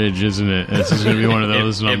the fridge, isn't it? This is going to be one of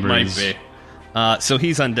those numbers. It might be. So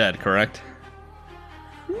he's undead, correct?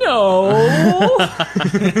 No.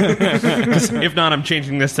 If not, I'm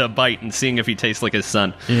changing this to a bite and seeing if he tastes like his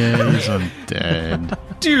son. Yeah, he's undead.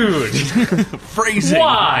 Dude, Phrasing.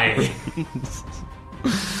 why?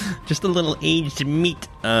 Just a little aged meat.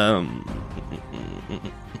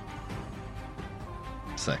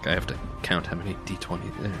 Sec, I have to count how many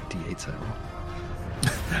D8s I roll.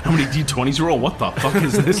 How many D20s you roll? What the fuck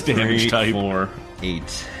is this damage 3, type? 4,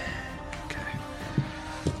 8. Okay,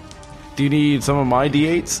 Do you need some of my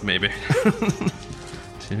D8s? maybe.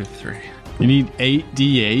 2, 3. You need 8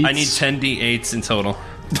 D8s? I need 10 D8s in total.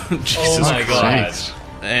 Oh my god. Sakes.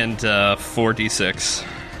 And 4 D6.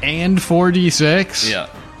 And 4d6? Yeah.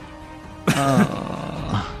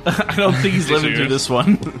 I don't think he's living through this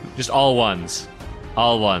one. Just all ones.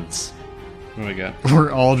 All ones. What do we got?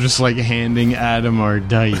 We're all just like handing Adam our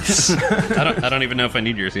dice. I don't even know if I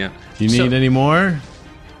need yours yet. Do you need any more?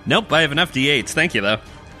 Nope, I have enough D8s. Thank you, though.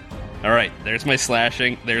 All right, there's my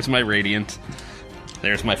slashing. There's my radiant.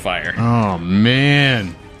 There's my fire. Oh,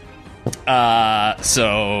 man.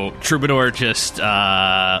 So Troubadour just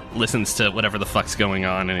listens to whatever the fuck's going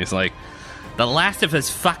on, and he's like, the last of his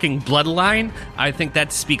fucking bloodline? I think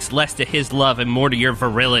that speaks less to his love and more to your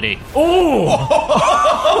virility.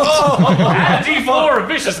 Add D4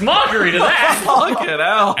 vicious mockery to that. Fuck it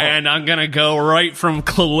out. And I'm gonna go right from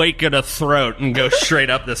cloaca to throat and go straight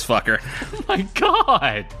up this fucker. My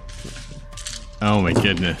god. Oh, my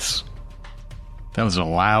goodness. That was a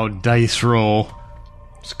loud dice roll.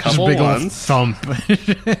 Just a Just couple a big old ones, thump.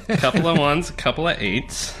 couple of ones, a couple of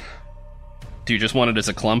 8s. Do you just want it as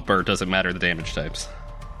a clump, or does it matter the damage types?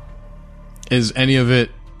 Is any of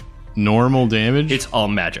it normal damage? It's all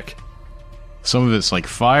magic. Some of it's like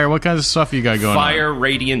fire. What kinds of stuff you got going on? Fire,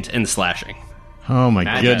 radiant, and slashing. Oh my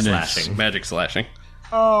Magic goodness. slashing. Magic slashing.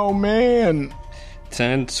 Oh man.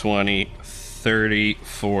 10, 20, 30,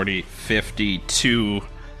 40, 52.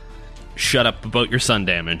 Shut up about your sun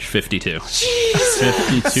damage. 52.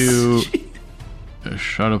 52.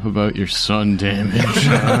 Shut up about your sun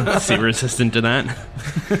damage. See, resistant to that?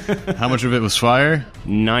 How much of it was fire?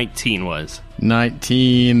 19 was.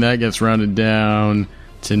 19. That gets rounded down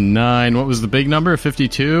to 9. What was the big number?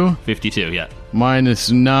 52? 52, yeah.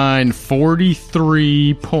 Minus 9.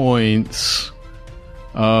 43 points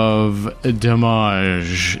of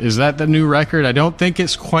damage. Is that the new record? I don't think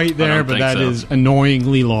it's quite there, don't but think that so. is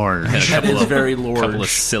annoyingly large. That is very Couple large. of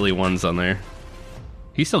silly ones on there.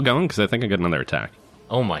 He's still going? Because I think I got another attack.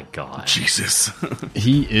 Oh my god. Jesus.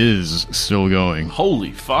 He is still going.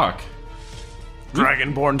 Holy fuck.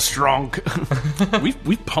 Dragonborn strong.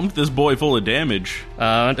 We've pumped this boy full of damage.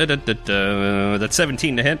 That's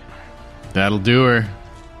 17 to hit. That'll do her.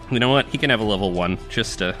 You know what? He can have a level 1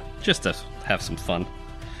 just to have some fun.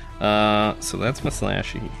 So that's my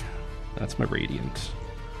slashy. That's my radiant.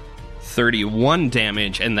 31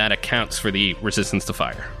 damage, and that accounts for the resistance to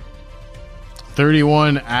fire.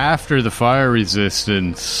 31 after the fire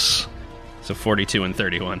resistance. So 42 and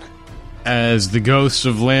 31. As the ghost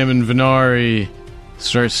of Lammins Venari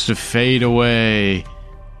starts to fade away,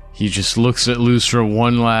 he just looks at Lustra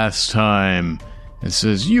one last time and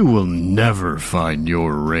says, "You will never find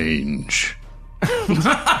your range."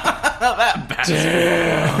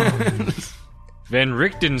 Van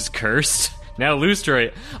Richten's cursed. Now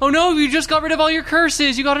Lustra. Oh no, you just got rid of all your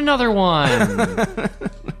curses. You got another one.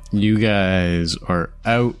 You guys are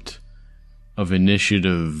out of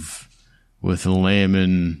initiative with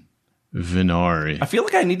Lammins Venari. I feel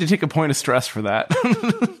like I need to take a point of stress for that.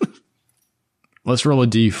 Let's roll a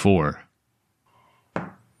d4.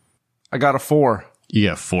 I got a 4. You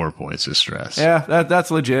got 4 points of stress. Yeah,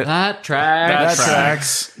 that's legit. That tracks. That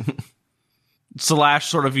tracks. Slash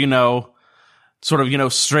sort of,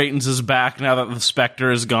 straightens his back now that the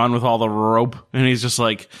specter is gone with all the rope. And he's just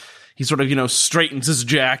like, he sort of, straightens his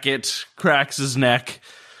jacket, cracks his neck,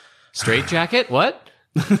 Straight jacket? What?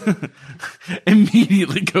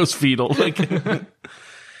 immediately goes fetal. Like,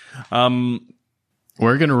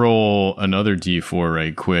 We're going to roll another d4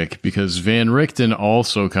 right quick because Van Richten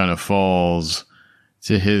also kind of falls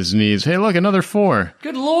to his knees. Hey, look, another 4.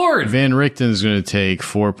 Good lord. Van Richten's going to take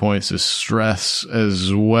 4 points of stress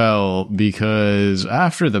as well because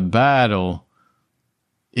after the battle,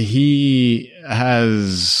 he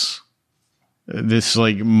has this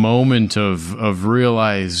like moment of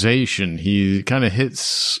realization. He kind of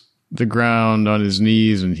hits the ground on his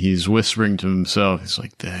knees and he's whispering to himself. He's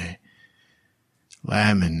like,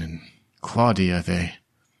 Lammins and Claudia,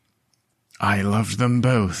 I loved them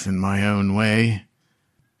both in my own way.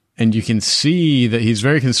 And you can see that he's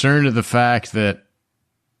very concerned at the fact that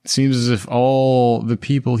it seems as if all the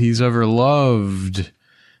people he's ever loved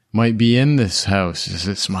might be in this house.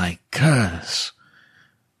 It's my curse.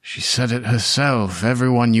 She said it herself.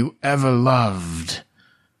 Everyone you ever loved,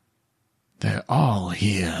 they're all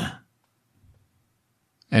here.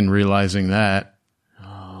 And realizing that,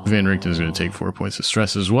 Van Richten's going to take 4 points of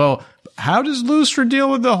stress as well. How does Lustra deal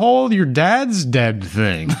with the whole your dad's dead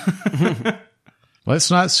thing? Let's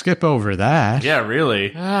not skip over that. yeah,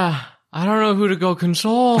 really. I don't know who to go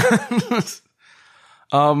console.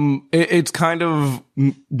 It's kind of,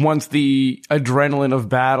 once the adrenaline of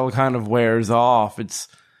battle kind of wears off, it's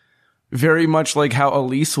very much like how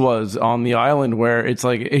Elise was on the island, where it's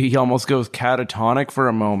like he almost goes catatonic for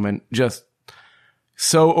a moment, just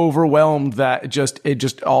so overwhelmed that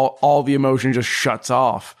all the emotion just shuts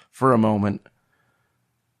off for a moment.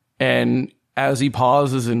 And as he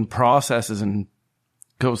pauses and processes and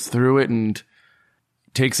goes through it and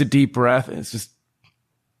takes a deep breath,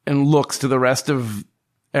 and looks to the rest of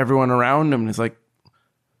everyone around him and is like,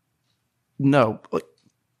 no, like,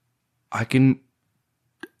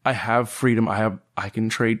 I have freedom. I can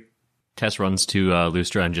trade. Tess runs to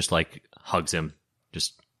Lustra and just like hugs him.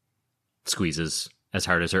 Just squeezes as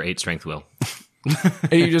hard as her 8 strength will.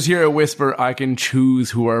 And you just hear a whisper, I can choose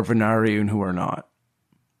who are Venari and who are not.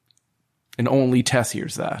 And only Tess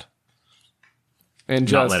hears that. And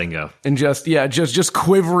just Not letting go. And just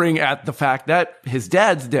quivering at the fact that his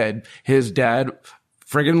dad's dead. His dad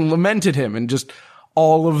friggin' lamented him and just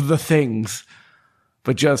all of the things.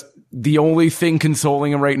 But just the only thing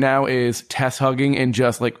consoling him right now is Tess hugging and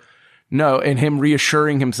just like, no, and him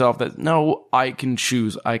reassuring himself that, no, I can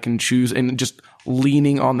choose, and just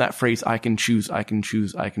leaning on that phrase, I can choose, I can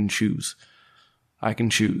choose, I can choose, I can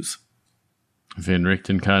choose. Van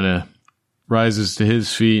Richten kind of rises to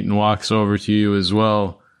his feet and walks over to you as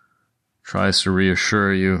well. Tries to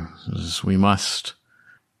reassure you. Says, we must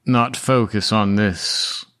not focus on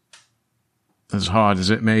this, as hard as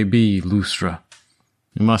it may be, Lustra.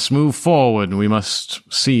 We must move forward, and we must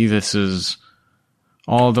see this as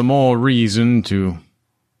all the more reason to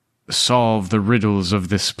solve the riddles of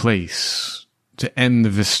this place, to end the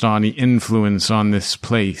Vistani influence on this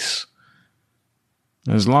place.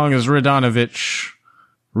 As long as Radonovich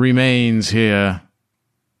remains here,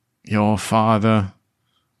 your father,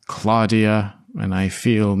 Claudia, and I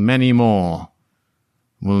feel many more,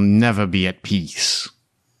 will never be at peace.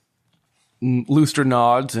 Lustra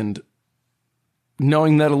nods, and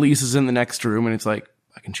knowing that Elise is in the next room, and it's like,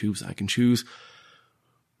 I can choose.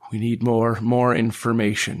 We need more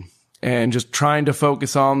information. And just trying to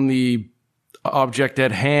focus on the object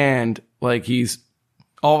at hand, like he's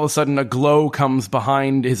all of a sudden a glow comes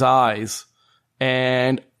behind his eyes.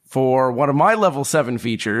 And for one of my level 7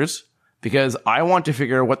 features, because I want to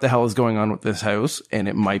figure out what the hell is going on with this house, and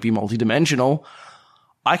it might be multidimensional,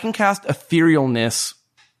 I can cast Etherealness.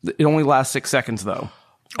 It only lasts 6 seconds, though,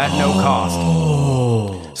 at no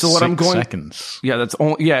cost. So what I'm going... 6 seconds. Yeah,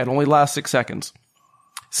 it only lasts 6 seconds.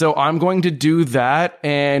 So I'm going to do that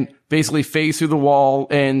and basically phase through the wall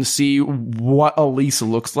and see what Elise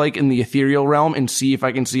looks like in the ethereal realm and see if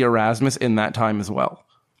I can see Erasmus in that time as well.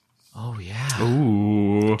 Oh, yeah.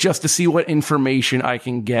 Ooh. Just to see what information I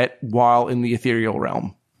can get while in the ethereal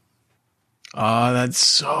realm. Oh, that's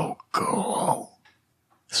so cool.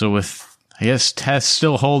 So with, I guess, Tess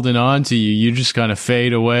still holding on to you, you just kind of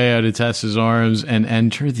fade away out of Tess's arms and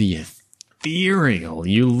enter the ethereal.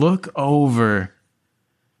 You look over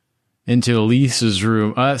into Elise's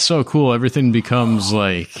room. That's so cool. Everything becomes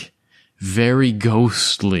like very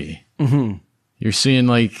ghostly. Mm-hmm. You're seeing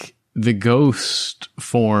like the ghost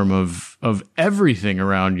form of everything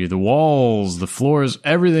around you. The walls, the floors,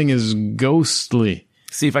 everything is ghostly.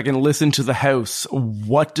 See if I can listen to the house.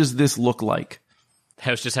 What does this look like? The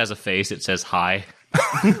house just has a face. It says hi.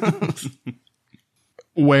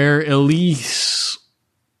 Where Elise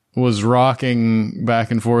was rocking back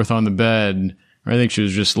and forth on the bed, I think she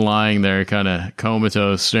was just lying there kind of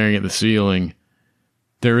comatose, staring at the ceiling.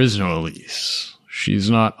 There is no Elise. She's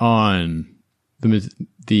not on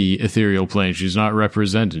the ethereal plane. She's not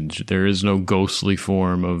represented. There is no ghostly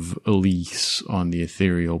form of Elise on the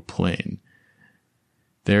ethereal plane.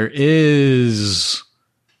 There is,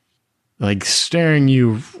 like, staring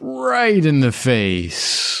you right in the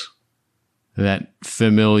face, that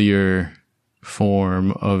familiar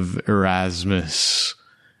form of Erasmus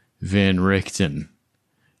Van Richten.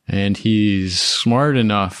 And he's smart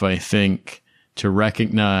enough, I think, to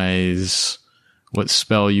recognize what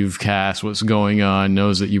spell you've cast, what's going on,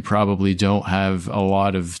 knows that you probably don't have a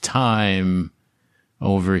lot of time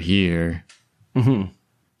over here. Mm-hmm.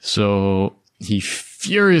 So he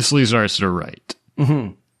furiously starts to write.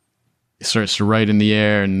 Mm-hmm. He starts to write in the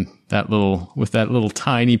air, and with that little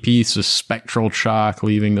tiny piece of spectral chalk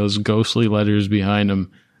leaving those ghostly letters behind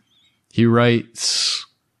him, he writes,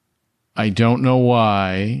 I don't know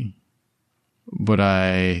why, but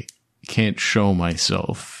I can't show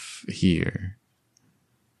myself here.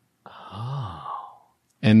 Oh.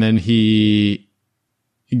 And then he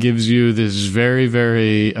gives you this very,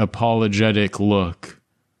 very apologetic look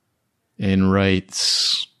and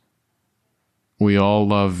writes, we all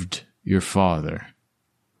loved your father,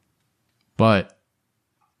 but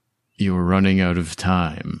you were running out of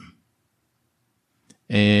time.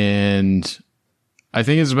 And I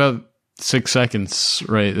think it's about 6 seconds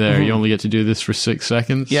right there. Mm-hmm. You only get to do this for 6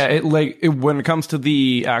 seconds. Yeah, when it comes to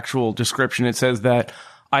the actual description, it says that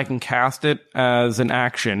I can cast it as an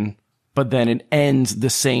action, but then it ends the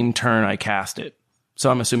same turn I cast it. So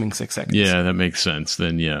I'm assuming 6 seconds. Yeah, that makes sense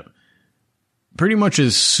then, yeah. Pretty much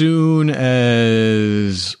as soon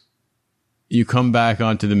as you come back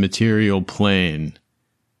onto the material plane,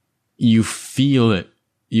 you feel it.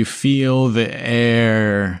 You feel the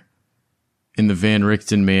air in the Van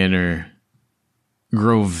Richten Manor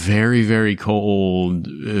grow very, very cold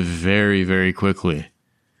very, very quickly.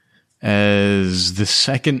 As the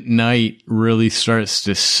second night really starts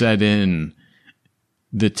to set in,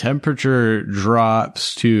 the temperature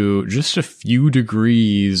drops to just a few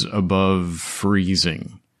degrees above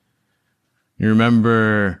freezing. You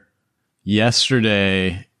remember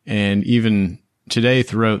yesterday and even today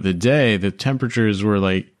throughout the day, the temperatures were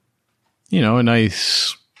like, a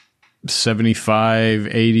nice 75,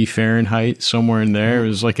 80 Fahrenheit, somewhere in there. It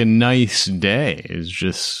was like a nice day. It was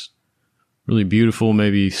just really beautiful,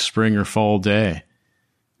 maybe spring or fall day.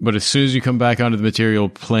 But as soon as you come back onto the material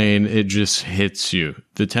plane, it just hits you.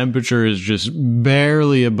 The temperature is just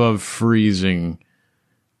barely above freezing.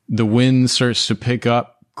 The wind starts to pick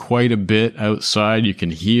up quite a bit outside. You can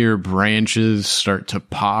hear branches start to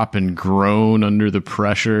pop and groan under the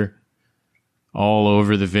pressure all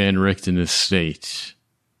over the Van Richten estate.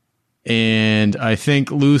 And I think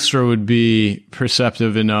Lustra would be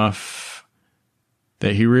perceptive enough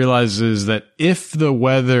that he realizes that if the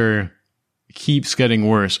weather keeps getting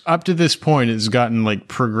worse, up to this point it's gotten like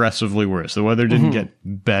progressively worse. The weather didn't get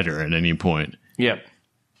better at any point. Yep.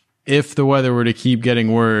 If the weather were to keep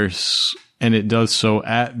getting worse, and it does so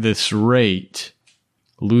at this rate,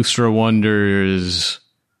 Lustra wonders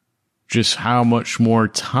just how much more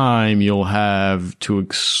time you'll have to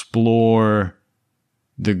explore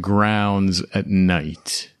the grounds at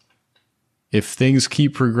night. If things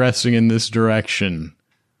keep progressing in this direction,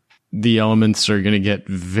 the elements are going to get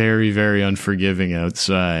very, very unforgiving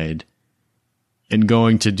outside. And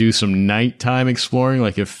going to do some nighttime exploring,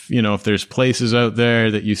 like if there's places out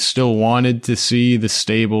there that you still wanted to see, the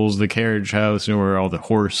stables, the carriage house, where all the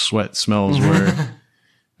horse sweat smells were,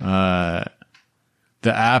 the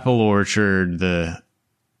apple orchard, the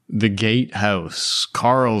gatehouse,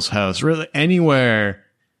 Carl's house, really anywhere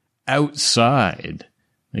outside.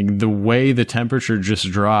 Like the way the temperature just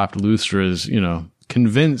dropped, Lustra is,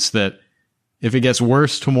 convinced that if it gets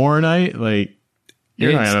worse tomorrow night, like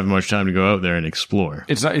you're not gonna have much time to go out there and explore.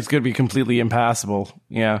 It's gonna be completely impassable.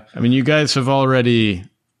 Yeah. I mean, you guys are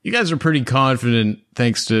pretty confident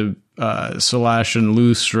thanks to Salash and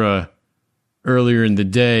Lustra earlier in the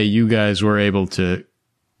day. You guys were able to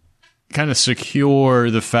kind of secure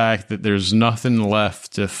the fact that there's nothing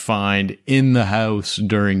left to find in the house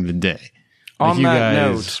during the day. Like On that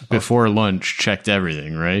note, before lunch, checked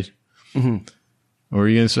everything, right? Mm-hmm. What were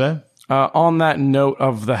you going to say? On that note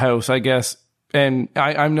of the house, I guess, and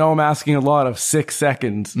I know I'm asking a lot of 6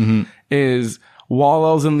 seconds, is while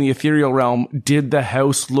I was in the ethereal realm, did the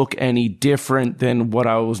house look any different than what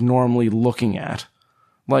I was normally looking at?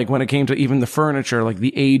 Like when it came to even the furniture, like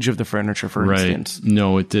the age of the furniture, for instance.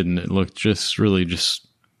 No, it didn't. It looked just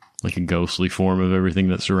like a ghostly form of everything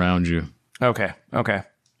that surrounds you. Okay.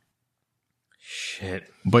 Shit.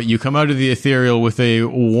 But you come out of the ethereal with a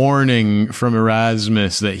warning from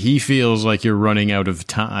Erasmus that he feels like you're running out of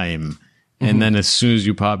time. And then as soon as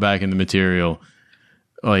you pop back in the material,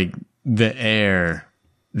 like the air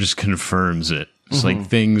just confirms it. It's like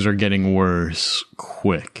things are getting worse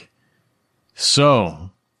quick.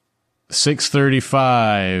 So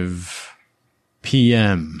 6:35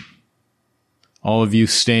 p.m. All of you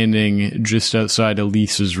standing just outside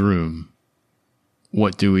Elise's room.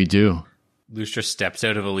 What do we do? Lustra steps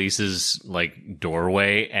out of Elise's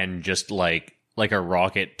doorway and just like a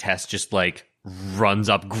rocket, Tess just runs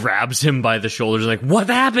up, grabs him by the shoulders, like, what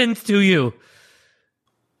happened to you?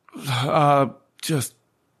 Did your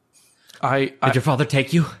father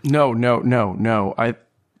take you? No.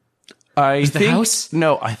 I the think house?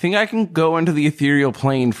 No, I think I can go into the ethereal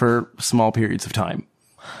plane for small periods of time.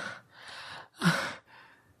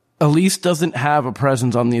 Elise doesn't have a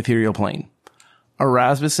presence on the ethereal plane.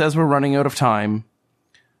 Erasmus says we're running out of time.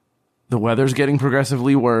 The weather's getting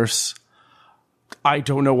progressively worse. I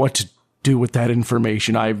don't know what to do with that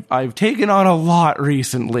information. I've taken on a lot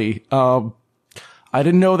recently. I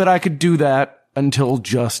didn't know that I could do that until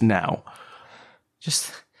just now.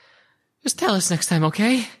 Just tell us next time,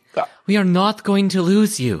 okay? We are not going to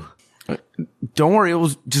lose you. Don't worry.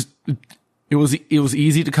 It was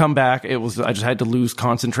easy to come back. I just had to lose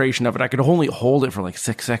concentration of it. I could only hold it for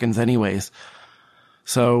 6 seconds anyways.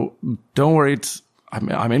 So don't worry.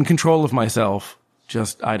 I'm in control of myself.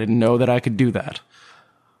 Just, I didn't know that I could do that.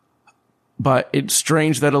 But it's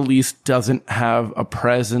strange that Elise doesn't have a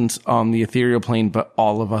presence on the ethereal plane, but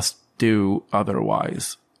all of us do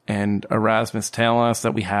otherwise. And Erasmus telling us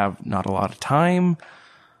that we have not a lot of time.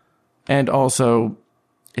 And also,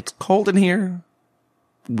 it's cold in here.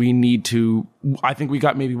 I think we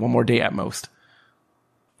got maybe one more day at most.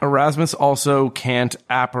 Erasmus also can't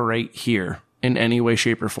apparate here in any way,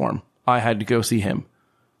 shape, or form. I had to go see him.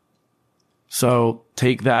 So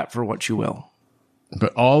take that for what you will.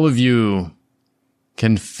 But all of you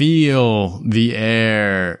can feel the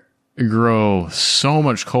air grow so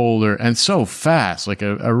much colder and so fast, like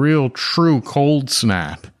a real true cold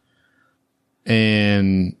snap.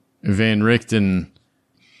 And Van Richten,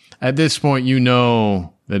 at this point, you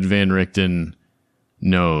know that Van Richten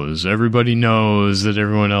knows. Everybody knows that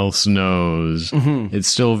everyone else knows. It's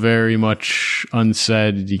still very much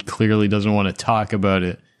unsaid. He clearly doesn't want to talk about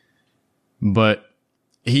it. But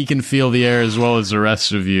he can feel the air as well as the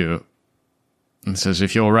rest of you. And says,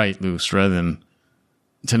 if you're right, Lustra, then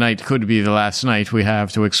tonight could be the last night we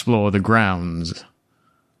have to explore the grounds.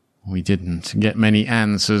 We didn't get many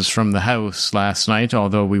answers from the house last night,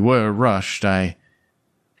 although we were rushed. I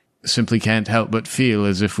simply can't help but feel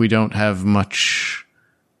as if we don't have much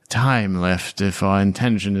time left if our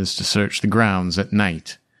intention is to search the grounds at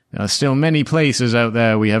night. There are still many places out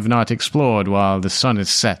there we have not explored while the sun is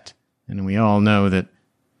set, and we all know that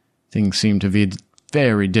things seem to be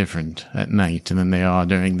very different at night than they are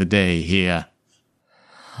during the day here.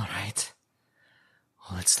 All right.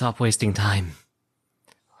 Well, let's stop wasting time.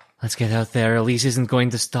 Let's get out there. Elise isn't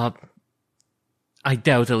going to stop. I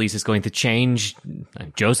doubt Elise is going to change.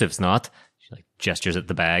 Joseph's not. She gestures at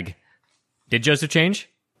the bag. Did Joseph change?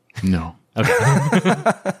 No. Okay.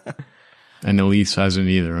 And Elise hasn't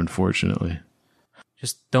either, unfortunately.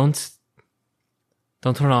 Just don't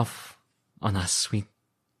turn off on us. We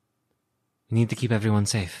need to keep everyone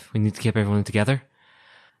safe. We need to keep everyone together.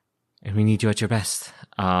 And we need you at your best.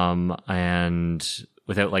 And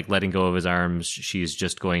without letting go of his arms, she's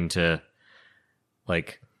just going to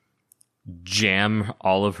jam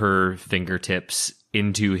all of her fingertips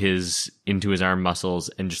into his arm muscles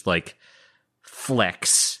and just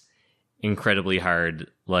flex incredibly hard.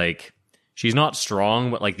 She's not strong,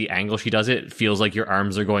 but the angle she does it feels like your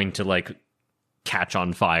arms are going to catch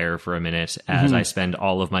on fire for a minute as I spend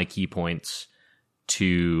all of my key points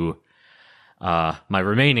to my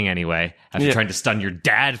remaining anyway, after trying to stun your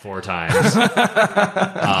dad 4 times.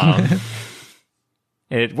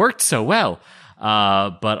 It worked so well.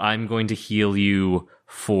 But I'm going to heal you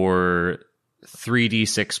for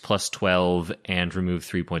 3d6 plus 12 and remove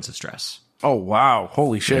 3 points of stress. Oh, wow.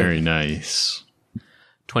 Holy shit. Very nice.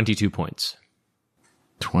 22 points.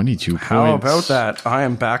 22 points. How about that? I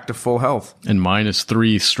am back to full health. And minus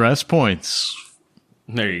 3 stress points.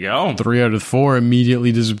 There you go. 3 out of 4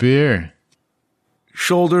 immediately disappear.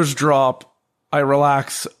 Shoulders drop. I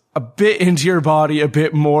relax a bit into your body, a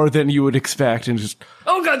bit more than you would expect, and just...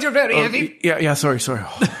 Oh god, you're very heavy. Yeah, sorry.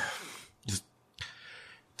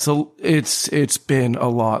 So it's been a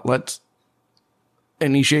lot.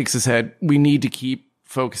 And he shakes his head. We need to keep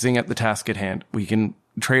focusing at the task at hand. We can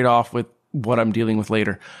trade off with what I'm dealing with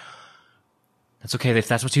later. That's okay if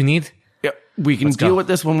that's what you need. Yeah, we can deal with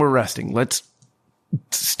this when we're resting. Let's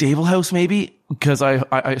stable house maybe, because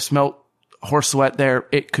I smelt horse sweat there.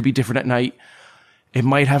 It could be different at night. It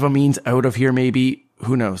might have a means out of here maybe.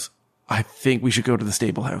 Who knows? I think we should go to the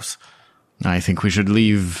stable house. I think we should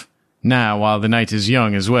leave now while the night is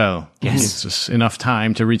young as well. Yes. It's just enough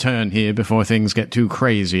time to return here before things get too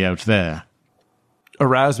crazy out there.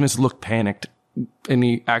 Erasmus looked panicked, and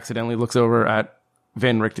he accidentally looks over at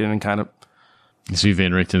Van Richten and kind of... You see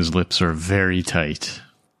Van Richten's lips are very tight.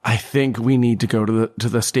 I think we need to go to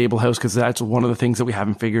the stable house, because that's one of the things that we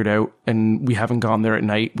haven't figured out, and we haven't gone there at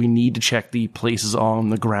night. We need to check the places on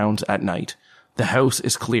the grounds at night. The house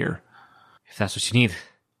is clear. If that's what you need,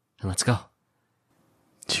 then let's go.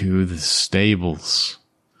 To the stables.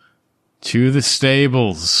 To the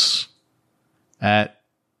stables. At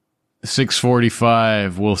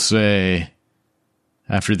 6:45, we'll say,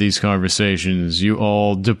 after these conversations, you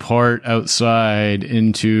all depart outside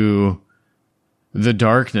into the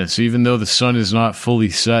darkness. Even though the sun is not fully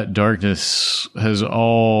set, darkness has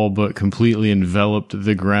all but completely enveloped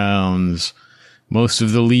the grounds. Most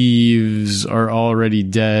of the leaves are already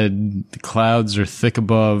dead. The clouds are thick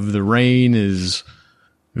above. The rain is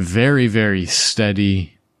very, very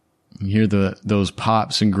steady. You hear those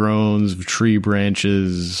pops and groans of tree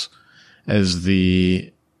branches as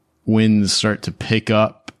the winds start to pick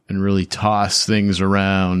up and really toss things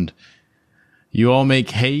around. You all make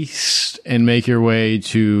haste and make your way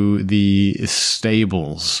to the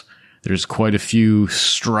stables. There's quite a few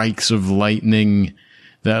strikes of lightning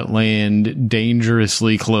that land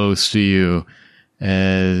dangerously close to you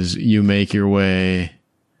as you make your way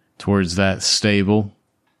towards that stable.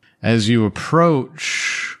 As you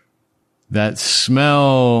approach, that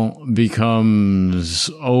smell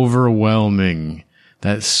becomes overwhelming.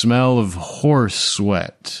 That smell of horse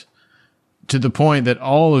sweat, to the point that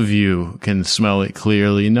all of you can smell it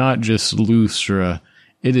clearly, not just Lustra.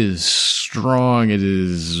 It is strong, it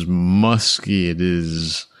is musky, it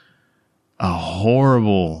is a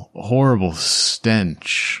horrible, horrible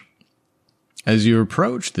stench. As you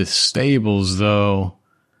approach the stables, though,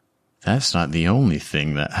 that's not the only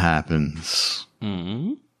thing that happens.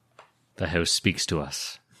 Mm-hmm. The house speaks to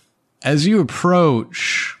us. As you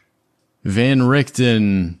approach, Van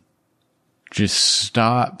Richten just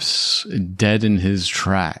stops dead in his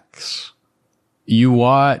tracks. You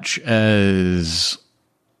watch as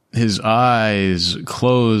his eyes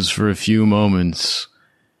close for a few moments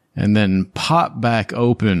and then pop back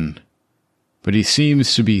open but he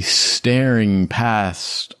seems to be staring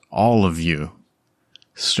past all of you,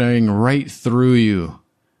 staring right through you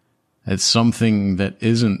at something that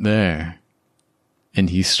isn't there. And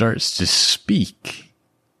he starts to speak.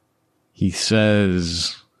 He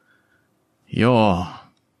says, You're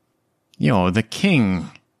the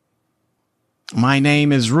king. My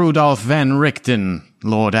name is Rudolph van Richten,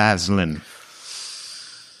 Lord Aslan.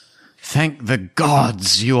 Thank the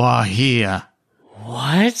gods you are here.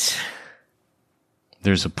 What?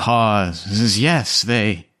 There's a pause. He says, yes,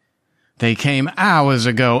 they came hours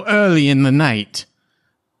ago, early in the night.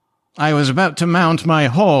 I was about to mount my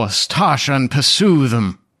horse, Tasha, and pursue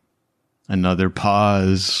them. Another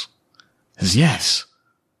pause. He says, yes.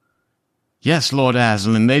 Yes, Lord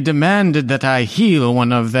Aslan, they demanded that I heal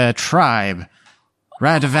one of their tribe,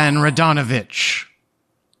 Radovan Radonovich.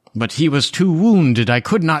 But he was too wounded, I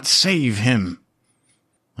could not save him.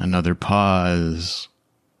 Another pause.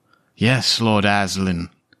 Yes, Lord Aslan.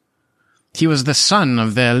 He was the son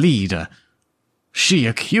of their leader. She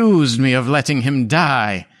accused me of letting him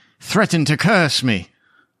die, threatened to curse me.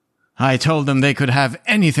 I told them they could have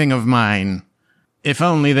anything of mine, if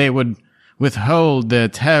only they would withhold their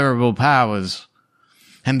terrible powers.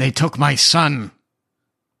 And they took my son.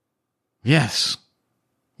 Yes.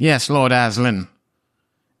 Yes, Lord Aslan.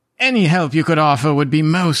 Any help you could offer would be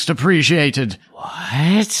most appreciated.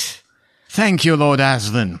 What? Thank you, Lord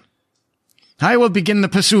Aslan. I will begin the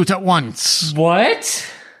pursuit at once. What?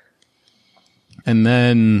 And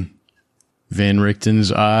then Van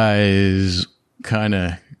Richten's eyes kind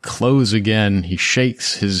of close again. He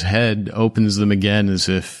shakes his head, opens them again as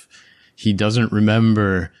if he doesn't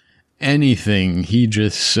remember anything he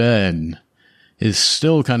just said, is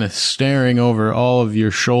still kind of staring over all of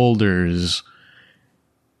your shoulders.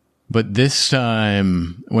 But this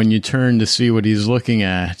time, when you turn to see what he's looking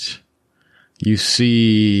at, you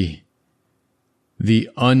see the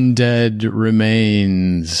undead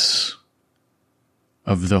remains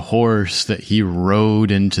of the horse that he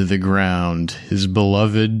rode into the ground, his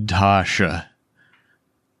beloved Tasha.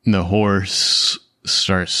 And the horse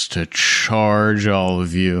starts to charge all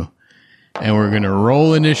of you. And we're going to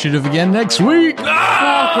roll initiative again next week. Fuck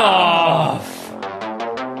off!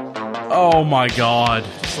 Oh my god.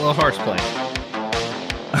 Just a little horseplay.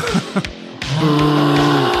 Boo.